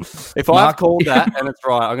 Yeah. If I Mark- call that and it's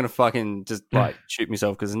right, I'm gonna fucking just like shoot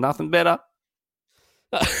myself because there's nothing better.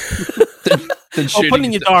 Then I'll shooting put it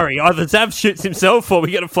in your diary. Either Zav shoots himself or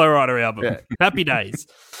we get a Flow Rider album. Yeah. Happy days.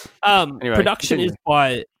 Anyway, Production continue. is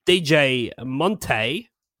by DJ Monte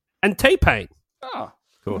and T-Pain. Oh, Of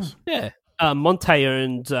course. Yeah. Monte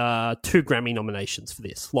earned 2 Grammy nominations for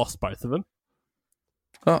this. Lost both of them.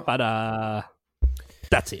 Oh. But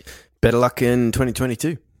that's it. Better luck in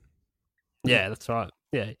 2022. Yeah, that's right.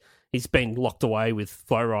 Yeah. He's been locked away with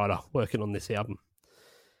Flow Rider working on this album.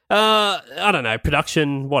 I don't know,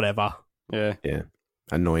 production, whatever. Yeah.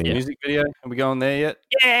 Annoying. Music video. Are we going there yet?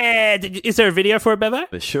 Yeah, is there a video for it, Bevo?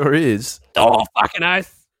 It sure is. Oh, fucking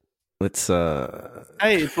oath. Let's.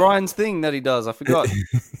 Hey, it's Ryan's thing that he does. I forgot.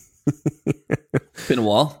 Been a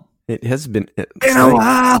while. It has been. Been a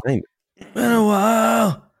while. Been a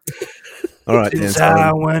while. All right, Dan. Since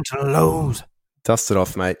I went to Lowe's. Dust it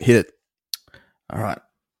off, mate. Hit it. All right.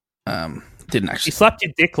 Didn't You actually. slapped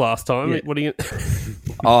your dick last time. What are you?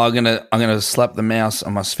 Oh, I'm gonna slap the mouse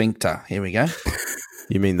on my sphincter. Here we go.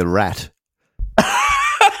 You mean the rat? All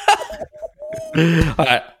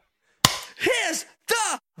right. Here's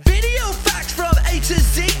the video facts from A to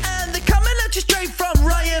Z, and they're coming at you straight from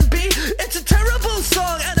Ryan B. It's a terrible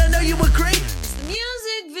song, and I know you agree. It's the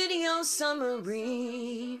music video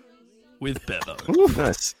summary. With Bevo.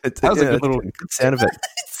 Nice. That was a good little good sound of it.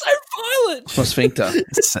 It's so violent. My sphincter.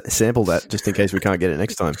 Sample that just in case we can't get it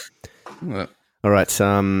next time. Yeah. All right.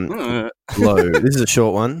 Low. This is a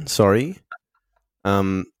short one. Sorry.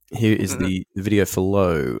 Here is the video for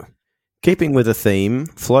Low. Keeping with the theme,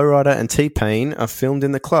 Flo Rida and T-Pain are filmed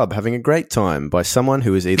in the club having a great time by someone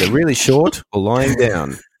who is either really short or lying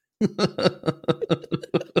down.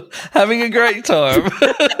 Having a great time.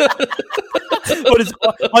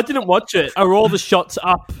 I didn't watch it. Are all the shots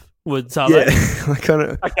upwards? Are they? I kind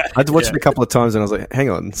of. I'd watched it a couple of times and I was like, "Hang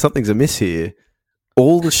on, something's amiss here."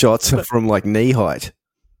 All the shots are from like knee height,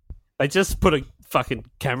 They just put a fucking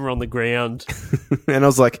camera on the ground. and I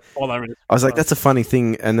was like, while they were in it. "That's a funny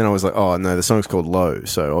thing." And then I was like, "Oh no, the song's called Low,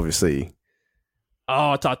 so obviously,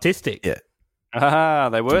 Oh, it's artistic. yeah,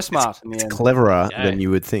 they were smart in the it's end. cleverer Yeah. than you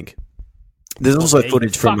would think." There's also Okay,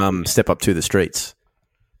 footage from fuck. Step Up to the Streets.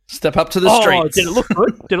 Step up to the Oh, streets. did it look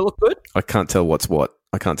good? Did it look good? I can't tell what's what.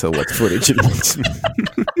 I can't tell what footage it is.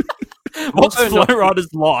 What's Also Flo not-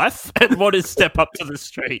 Rida's life and what is Step Up to the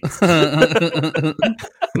Streets? I'm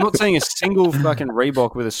not seeing a single fucking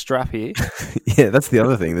Reebok with a strap here. Yeah, that's the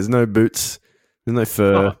other thing. There's no boots. There's no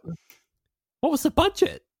fur. What was the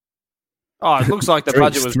budget? Oh, it looks like the Three-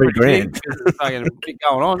 budget was $3 pretty grand. big. There's fucking a bit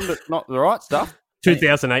going on, but not the right stuff.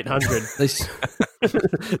 2,800. This-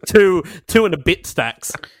 two and a bit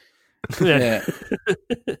stacks. yeah.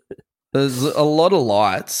 There's a lot of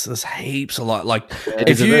lights. There's heaps of light. Like if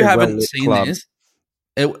It's a you very haven't well-lit seen club. this,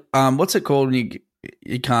 what's it called when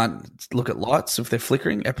you can't look at lights if they're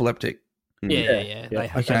flickering? Epileptic. Yeah. They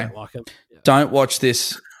Okay. don't like them. Don't watch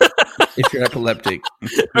this if you're epileptic.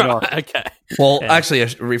 Right, okay. Well, Yeah. actually, I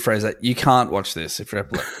should rephrase that. You can't watch this if you're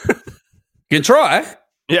epileptic. You can try.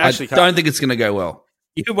 Yeah, I actually, don't think it's going to go well.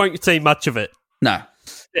 You won't see much of it. No.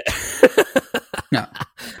 No.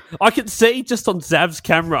 I can see just on Zav's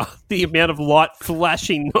camera the amount of light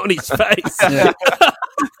flashing on his face. Yeah.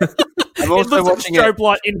 I'm It also looks like a watching it, strobe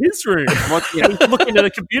light in his room. watching And it he's looking at a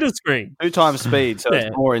computer screen. 2 times speed, so Yeah.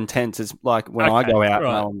 it's more intense. It's like when I Okay, go out,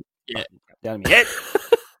 right. yeah, Yeah. down to me.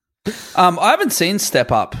 I haven't seen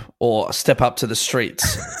Step Up or Step Up to the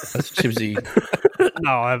Streets. That's Chibsy.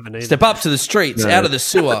 No, I haven't either. Step up to the streets, No. out of the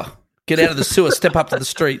sewer. Get out of the sewer, step up to the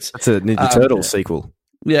streets. That's a Ninja Turtles sequel.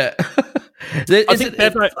 Yeah. I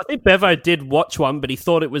think Bevo did watch one, but he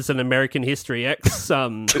thought it was an American History X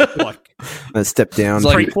like And step down, It's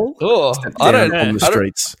like- prequel. Oh, down I don't, on the I don't,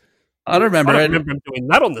 streets. I don't remember. I don't Ed. remember him doing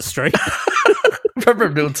that on the street. I remember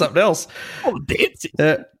him doing something else. Oh, dancing.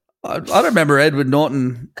 I don't remember Edward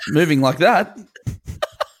Norton moving like that.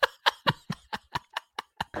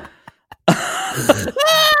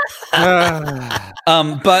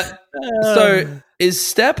 But so is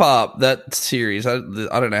Step Up, that series? I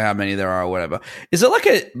don't know how many there are or whatever. Is it like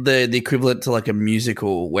the equivalent to like a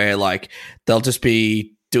musical where like they'll just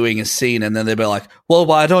be doing a scene and then they'll be like, "Well,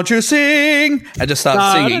 why don't you sing?" and just start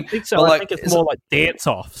No, singing? I don't think so. But, I like, think it's is more it- like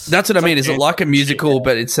dance-offs. That's what I mean. Is it like a dance-off musical, shit,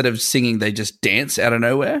 but instead of singing, they just dance out of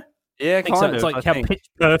nowhere? Yeah, I think so. kind It's of. like I how think. Pitch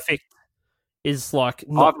Perfect is like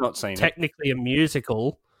I've not seen it. technically a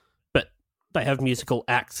musical, but they have musical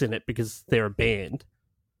acts in it because they're a band.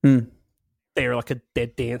 Hmm. They're like they're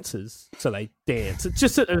dancers, so they dance. It's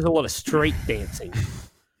just that there's a lot of street dancing.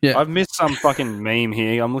 Yeah. I've missed some fucking meme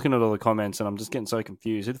here. I'm looking at all the comments and I'm just getting so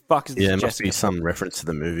confused. Who the fuck is this? Yeah, it must be Jessica? some reference to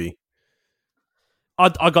the movie.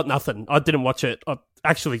 I got nothing. I didn't watch it. I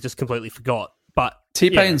actually just completely forgot. But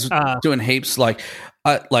T-Pain's yeah, doing heaps like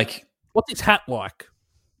what's his hat like?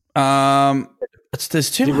 there's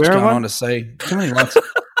too he much wearing going one? on to say. Too many lights.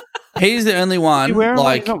 He's the only one Is he wearing one?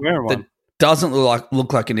 like He's not wearing that one. doesn't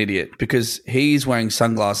look like an idiot because he's wearing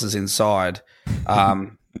sunglasses inside,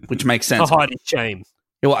 which makes To sense. hide his shame.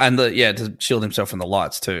 Yeah, well, and to shield himself from the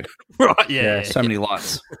lights too. Right, yeah. So many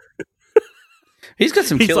lights. He's got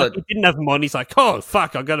some He's killer. like, he didn't have them on. He's like, oh,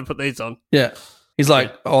 fuck, I've got to put these on. Yeah. He's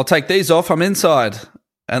like, I'll take these off. I'm inside.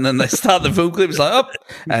 And then they start the film clip. It's like, up,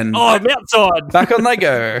 and Oh, I'm outside. back on they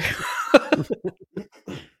go.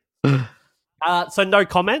 So no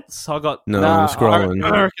comments. I got No, I'm scrolling.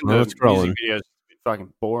 I reckon I'm the scrolling. music videos are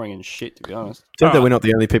fucking boring and shit, to be honest. Said that we're not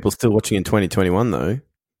the only people still watching in 2021, though.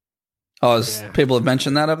 Oh, Yeah. people have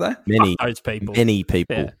mentioned that, have they? Many, those people. many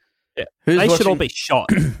people. Yeah. Yeah. Who's They should watching? all be shot.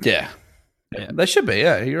 Yeah. Yeah. They should be.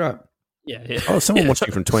 Yeah, you're right. Yeah. Oh, someone Yeah.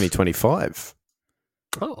 watching from 2025.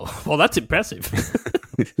 Oh, well, that's impressive.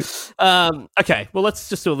 Okay, well, let's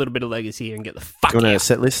just do a little bit of legacy here and get the fuck Do you want a out.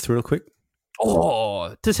 set list real quick?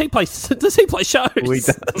 Oh, does he play shows? We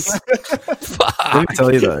does. Fuck. Let me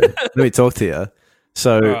tell you, though. Let me talk to you.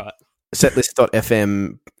 So, All right.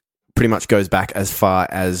 setlist.fm pretty much goes back as far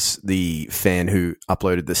as the fan who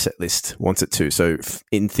uploaded the set list wants it to. So,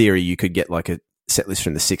 in theory, you could get like a set list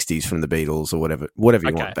from the 60s from the Beatles or whatever you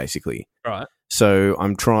Okay. want, basically. Right. So, I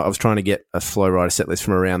was trying to get a Flow Rider set list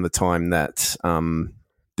from around the time that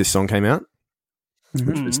this song came out,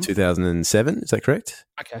 which was 2007. Is that correct?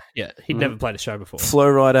 Okay. Yeah, he'd never played a show before. Flow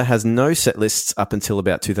Rider has no set lists up until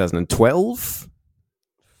about 2012.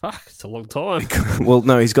 Fuck, it's a long time. Well,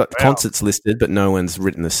 no, he's got concerts listed, but no one's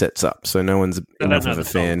written the sets up, so no one's enough know of a the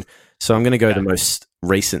fan. So I'm going to go the most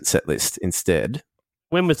recent set list instead.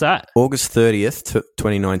 When was that? August 30th,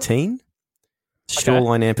 2019.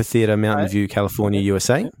 Shoreline Amphitheatre, Mountain View, California,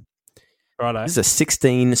 USA. Righto. This is a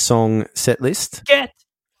 16-song set list. Get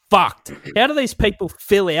fucked. How do these people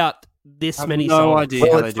fill out this many no songs? idea.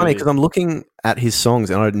 Well, how it's they funny do because I'm looking at his songs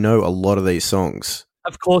and I know a lot of these songs.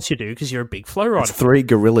 Of course you do, because you're a big Flow It's Rider. 3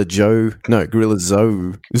 Gorilla Zoe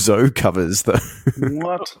covers, though.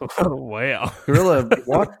 What? Oh, wow. Gorilla,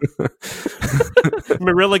 what?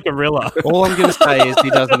 Marilla Gorilla. All I'm going to say is he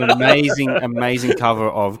does an amazing cover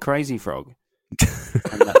of Crazy Frog.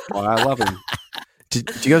 And that's why I love him. Do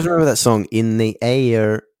you guys remember that song, In the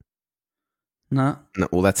Air? No. No,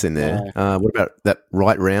 well, that's in there. What about that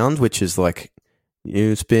Right Round, which is like,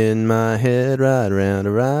 you spin my head right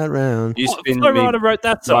round, right round. You spin Flow me Rider wrote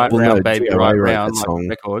that song. right Well, round, no, baby, Joe right wrote round, that like song. a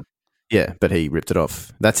record. Yeah, but he ripped it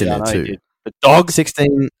off. That's in Yeah, I there know he too. did. But Dog,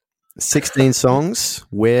 16 songs.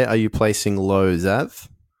 Where are you placing low, Zav?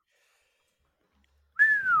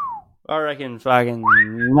 I reckon fucking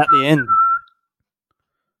at the end.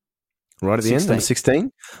 Right at the end, number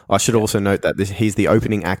 16. I should also note that he's the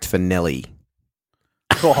opening act for Nelly.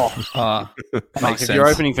 Like, Makes if sense. you're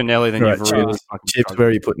opening for Nelly, then Right, you've really Chips, fucking Chips, struggled. where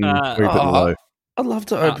are you putting, low? I'd love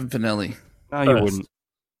to open for Nelly. No, you First. wouldn't.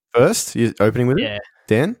 First, you're opening with it? Yeah,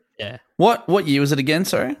 Dan? yeah. What year was it again?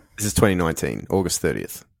 Sorry. This is 2019, August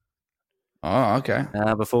 30th. Oh, okay.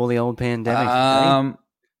 Before the old pandemic.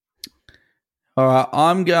 All right,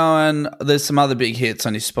 I'm going. There's some other big hits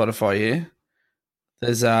on his Spotify here.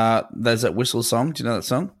 There's that whistle song. Do you know that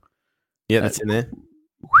song? Yeah, that's in there.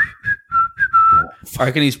 I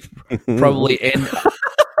reckon he's probably in.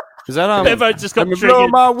 Is that Bevo just got Let me triggered. blow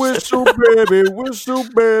my whistle, baby, whistle,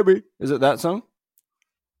 baby. Is it that song?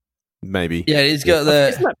 Maybe. Yeah, he's got the.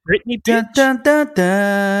 Isn't that Britney, Dun, bitch? dun, dun,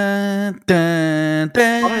 dun, dun,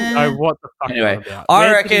 dun. I don't know what the fuck Anyway, you're about. I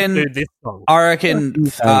Where did he reckon- do this song? I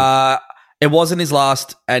reckon it wasn't his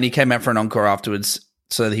last, and he came out for an encore afterwards,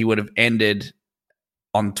 so he would have ended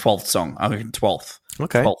on 12th song. I reckon 12th.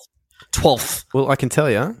 Okay. 12th. Well, I can tell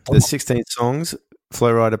you, there's 16 songs.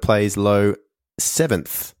 Flow Rider plays low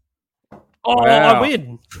 7th. Oh, Wow. I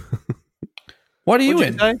win. What are you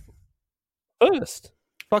What'd in? say? First.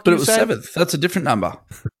 Fuck But you it was say. 7th. That's a different number.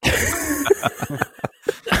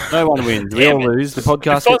 No one wins. We Damn all it. lose. The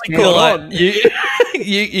podcast Finally gets caught cancelled. on.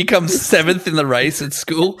 You come 7th in the race at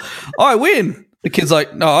school. I win. The kid's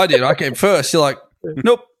like, no, I did. I came first. You're like,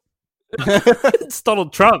 nope. It's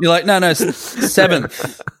Donald Trump. You're like, no,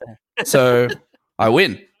 7th. So I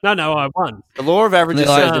win. No, I won. The law of averages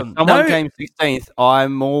Like, says if someone no. came 16th,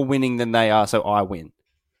 I'm more winning than they are, so I win.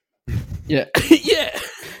 Yeah. Yeah.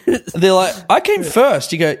 They're like, I came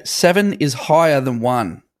first. You go, 7 is higher than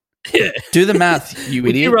 1. Yeah. Do the math, you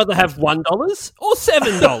Would you idiot. rather have $1 or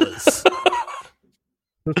 $7?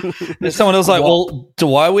 There's someone else like, well,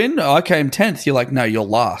 do I win? I came 10th. You're like, no, you're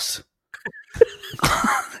last.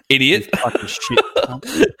 Idiot. Fucking shit.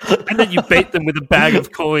 And then you beat them with a bag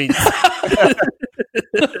of coins.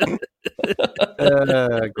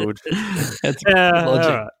 Good. That's All logic.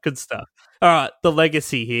 right, good stuff. All right, the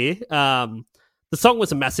legacy here. The song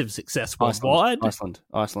was a massive success worldwide.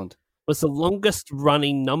 Iceland. Was the longest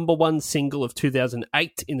running number one single of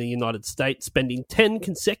 2008 in the United States, spending 10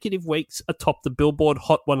 consecutive weeks atop the Billboard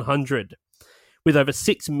Hot 100. With over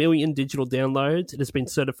 6 million digital downloads, it has been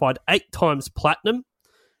certified 8 times platinum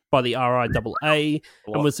by the RIAA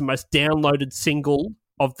and was the most downloaded single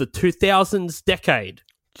of the 2000s decade.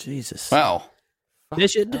 Jesus. Wow.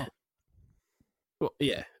 Measured. Well,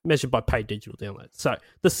 yeah, measured by paid digital downloads. So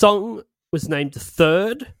the song was named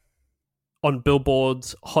third on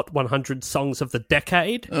Billboard's Hot 100 Songs of the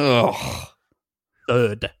Decade. Ugh.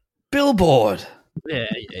 Third. Billboard.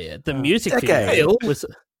 Yeah. The music Decade. video was...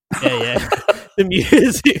 Yeah. The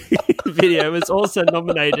music video was also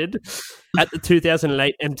nominated at the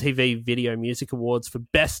 2008 MTV Video Music Awards for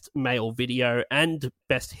Best Male Video and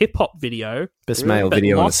Best Hip Hop Video. Best male But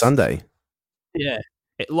video on a lost- Sunday. Yeah.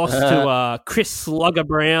 It lost to Chris Slugger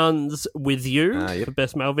Brown's With You Yep. for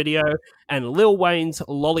Best Male Video and Lil Wayne's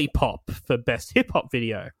Lollipop for Best Hip Hop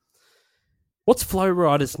Video. What's Flow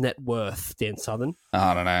Rider's net worth, Dan Southern?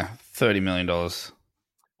 I don't know. $30 million.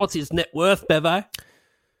 What's his net worth, Bevo?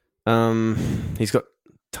 He's got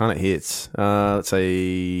a ton of hits. Let's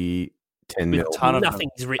say 10 mil. ton of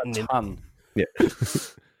Nothing's written in. Ton. Yeah.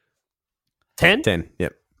 10? 10,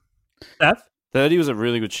 yep. Stav? 30 was a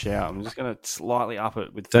really good shout. I'm just going to slightly up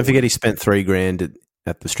it with. Don't 40. forget he spent $3,000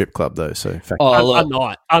 at the strip club, though. So, A Oh, look.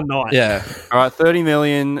 night. Yeah. All right,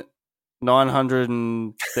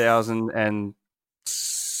 30,900,000 and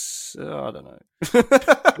I don't know.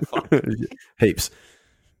 heaps.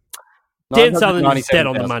 Dan Southern is dead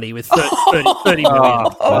on the 997,000. money with 30 million.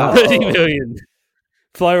 Wow. 30 million.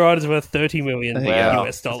 Flow Rider's worth 30 million There you go.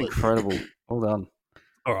 US That's dollars. incredible. Well done.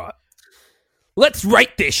 All right. Let's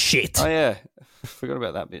rate this shit. Oh yeah, forgot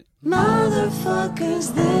about that bit.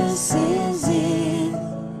 Motherfuckers, this is it.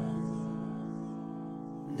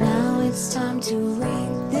 Now it's time to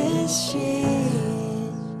rate this shit.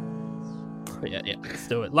 Yeah, let's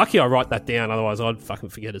do it. Lucky I write that down, otherwise I'd fucking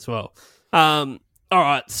forget as well. All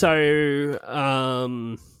right, so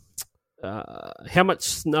how much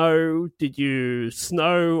snow did you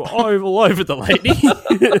snow all over the lady?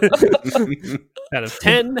 Out of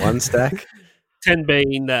 10. One stack. 10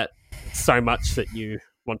 being that so much that you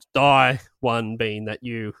want to die, 1 being that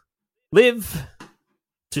you live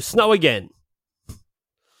to snow again.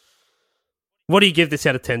 What do you give this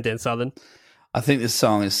out of 10, Dan Southern? I think this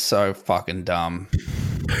song is so fucking dumb.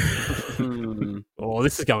 Oh,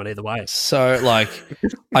 this is going either way. So, like,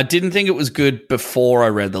 I didn't think it was good before I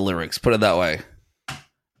read the lyrics, put it that way.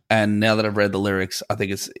 And now that I've read the lyrics, I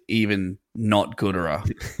think it's even not gooder.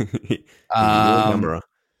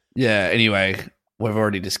 Yeah, anyway, we've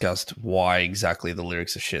already discussed why exactly the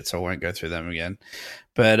lyrics are shit, so I won't go through them again.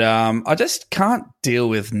 But I just can't deal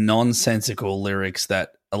with nonsensical lyrics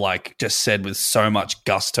that are like just said with so much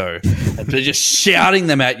gusto. They're just shouting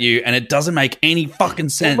them at you, and it doesn't make any fucking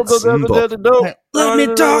sense. Let me talk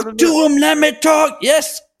to him. Let me talk.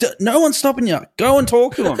 Yes, no one's stopping you. Go and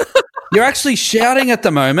talk to him. You're actually shouting at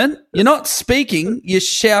the moment. You're not speaking. You're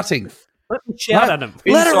shouting. Let me shout at him.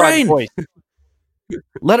 Let it rain.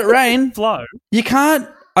 Let it rain. Flow. You can't.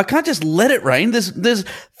 I can't just let it rain. There's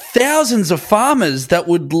thousands of farmers that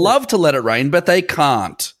would love to let it rain, but they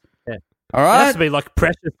can't. Yeah. All It right. has to be like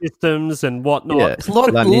pressure systems and whatnot. Yeah. There's a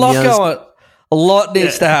lot La going. Niñas. A lot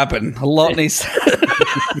needs to happen. A lot needs.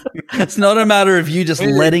 It's not a matter of you just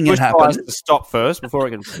letting it happen. To stop first before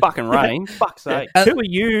it can fucking rain. Fuck's sake. Who are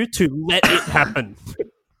you to let it happen,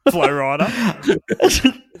 Flow Rider?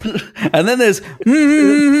 And then there's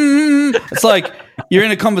it's like you're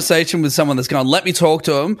in a conversation with someone that's going, let me talk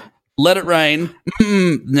to him, let it rain.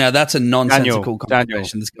 Now that's a nonsensical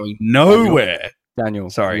conversation that's going nowhere. Daniel,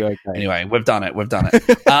 Sorry. you okay? Anyway, we've done it.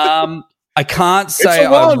 I can't say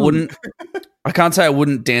I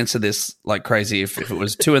wouldn't dance to this like crazy if it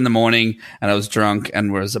was 2 a.m. and I was drunk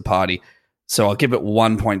and was a party. So I'll give it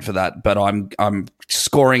 1 point for that, but I'm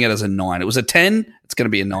scoring it as a 9. It was a 10. It's going to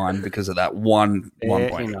be a 9 because of that one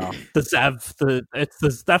point. Enough. The Zav, the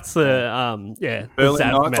Berlin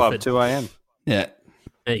Zav nightclub, method. 2 a.m. There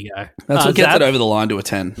you go. That's what gets Zav? it over the line to a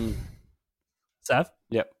 10. Zav?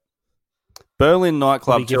 Yep. Berlin What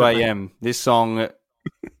nightclub, do you 2 give it, a.m. This song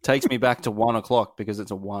takes me back to 1 o'clock because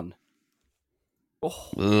it's a 1.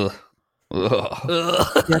 Ugh.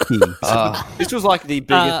 This was like the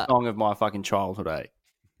biggest song of my fucking childhood, eh?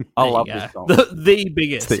 I There love you go. this song. The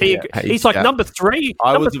biggest. It's He's like number 3.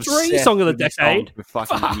 I Number was 3 obsessed song of the with this song decade. for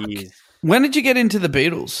fucking years. When did you get into the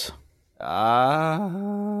Beatles? I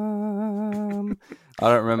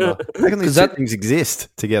don't remember. How can these that- two things exist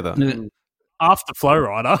together? After Flow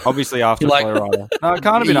Rider. Obviously after You like- Flow Rider. No, it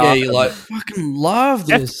can't have been Yeah, after. you like fucking love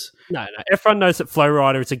this. No. Everyone knows that Flow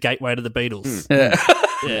Rider is a gateway to the Beatles. Yeah.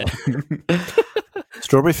 Yeah.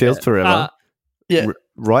 Strawberry Fields Forever. Yeah.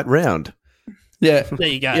 Right round. Yeah. There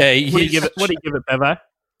you go. Yeah, What do you give it, Bevo?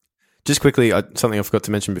 Just quickly, something I forgot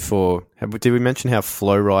to mention before. Did we mention how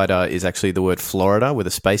Flow Rider is actually the word Florida with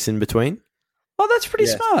a space in between? Oh, that's pretty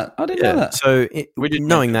smart. I didn't know that. So, We did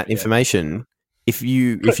knowing mention that it, yeah. information, If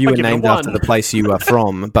you were give it a named one. after the place you are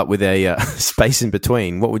from, but with a space in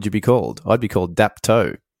between, what would you be called? I'd be called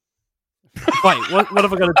Dapto. Wait, what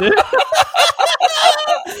have I got to do?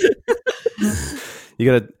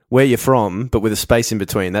 You got to where you're from, but with a space in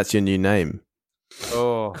between. That's your new name.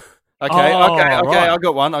 Oh. Okay. Right. I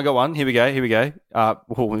got one. Here we go.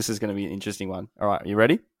 This is going to be an interesting one. All right, you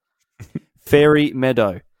ready? Fairy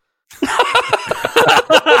Meadow.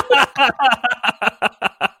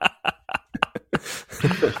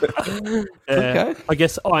 Okay. I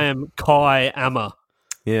guess I am Kai Amma.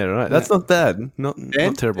 Yeah, right. That's not bad. Not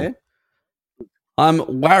terrible. Dan?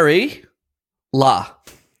 I'm Warry La.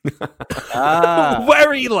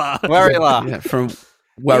 Warila. Warila. Yeah, from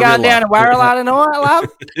You going down to Warila tonight, love?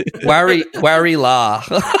 Warry La.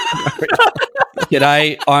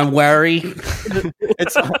 G'day, I'm Warry.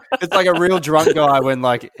 It's like a real drunk guy when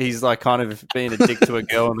like he's like kind of being a dick to a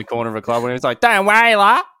girl in the corner of a club when he's like, "Don't worry,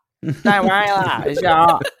 la. Don't worry, la. It's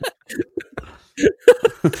all right."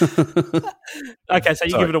 Okay, so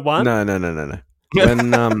you give it a 1? No.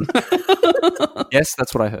 When Yes,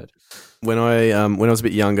 that's what I heard. when I was a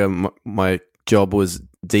bit younger, my job was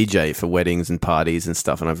DJ for weddings and parties and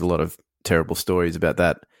stuff, and I have a lot of terrible stories about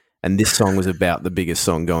that. And this song was about the biggest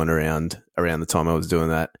song going around the time I was doing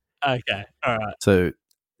that. Okay, all right. So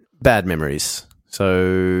bad memories.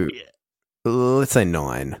 So let's say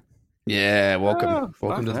 9. Yeah, welcome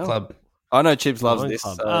to the club. I know Chips loves Fine this,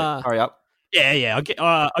 club. so hurry up. Yeah.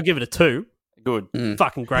 I'll give it a 2. Good.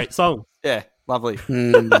 Fucking great song. Yeah, lovely.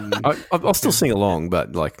 I'll still sing along,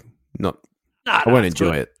 but like not. Nah, I won't it's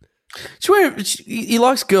enjoy good. it. He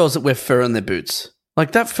likes girls that wear fur on their boots.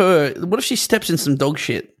 Like that fur. What if she steps in some dog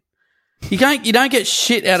shit? You don't get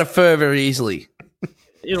shit out of fur very easily.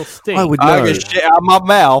 It'll sting. I would know. I get shit out of my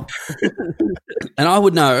mouth. And I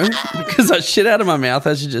would know because I shit out of my mouth,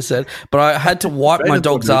 as you just said. But I had to wipe my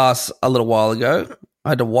dog's ass a little while ago. I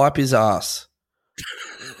had to wipe his ass.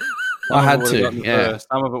 I had to, yeah.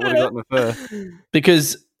 Some of it would have gotten the fur.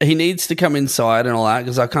 Because he needs to come inside and all that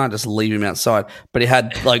because I can't just leave him outside. But he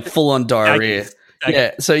had like full-on diarrhea.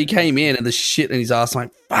 Yeah, so he came in and the shit in his ass,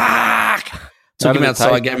 like, fuck. Took him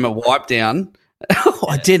outside, gave him a wipe down.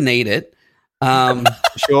 I didn't eat it.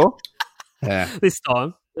 Sure. Yeah. This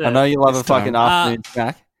time. Yeah. I know you love a fucking afternoon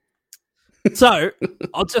snack. So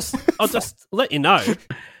I'll just let you know,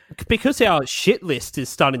 because our shit list is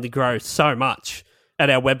starting to grow so much at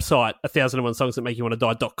our website,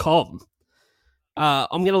 1001songs.makeyouwantto.die.com. I'm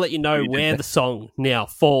going to let you know where the song now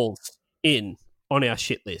falls in on our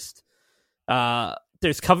shit list.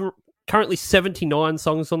 There's currently 79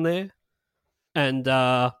 songs on there, and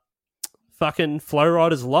fucking Flow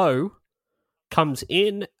Riders Low comes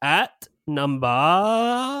in at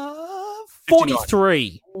number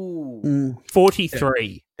 43.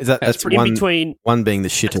 43. Is that's in between one being the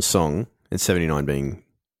shittest song and 79 being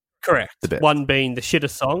correct. the best. One being the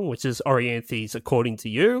shittest song, which is Orianthes According to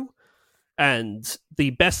You, and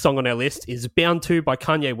the best song on our list is Bound To by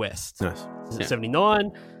Kanye West. Nice. This is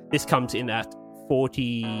 79. This comes in at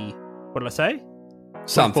 40. What did I say?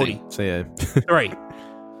 Something. So yeah. 43.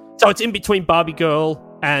 So it's in between Barbie Girl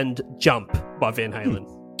and Jump by Van Halen.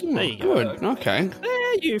 There you go. Good. Okay.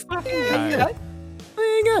 There you fucking go.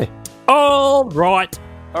 There you go. All right.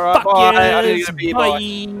 All right, Fuck bye. yes. I need to get a beer, bye.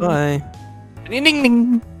 Bye. Bye. Ding, ding,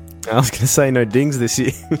 ding. I was going to say no dings this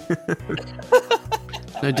year.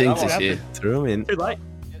 No dings this year. Threw them in. Too late.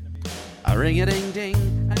 A ring-a-ding-ding. A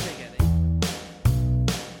ring-a-ding.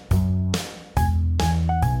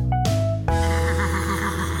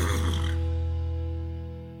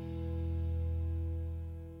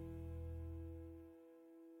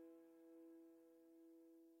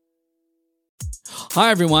 Hi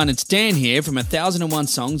everyone, it's Dan here from 1001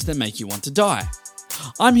 Songs That Make You Want to Die.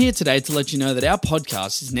 I'm here today to let you know that our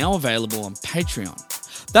podcast is now available on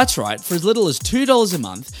Patreon. That's right, for as little as $2 a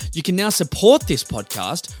month, you can now support this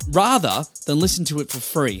podcast rather than listen to it for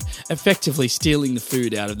free, effectively stealing the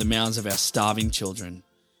food out of the mouths of our starving children.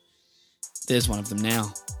 There's one of them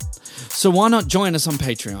now. So why not join us on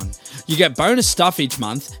Patreon? You get bonus stuff each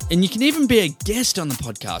month, and you can even be a guest on the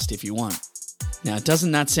podcast if you want. Now,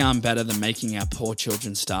 doesn't that sound better than making our poor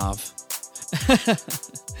children starve?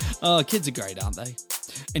 Oh, kids are great, aren't they?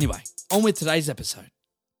 Anyway, on with today's episode.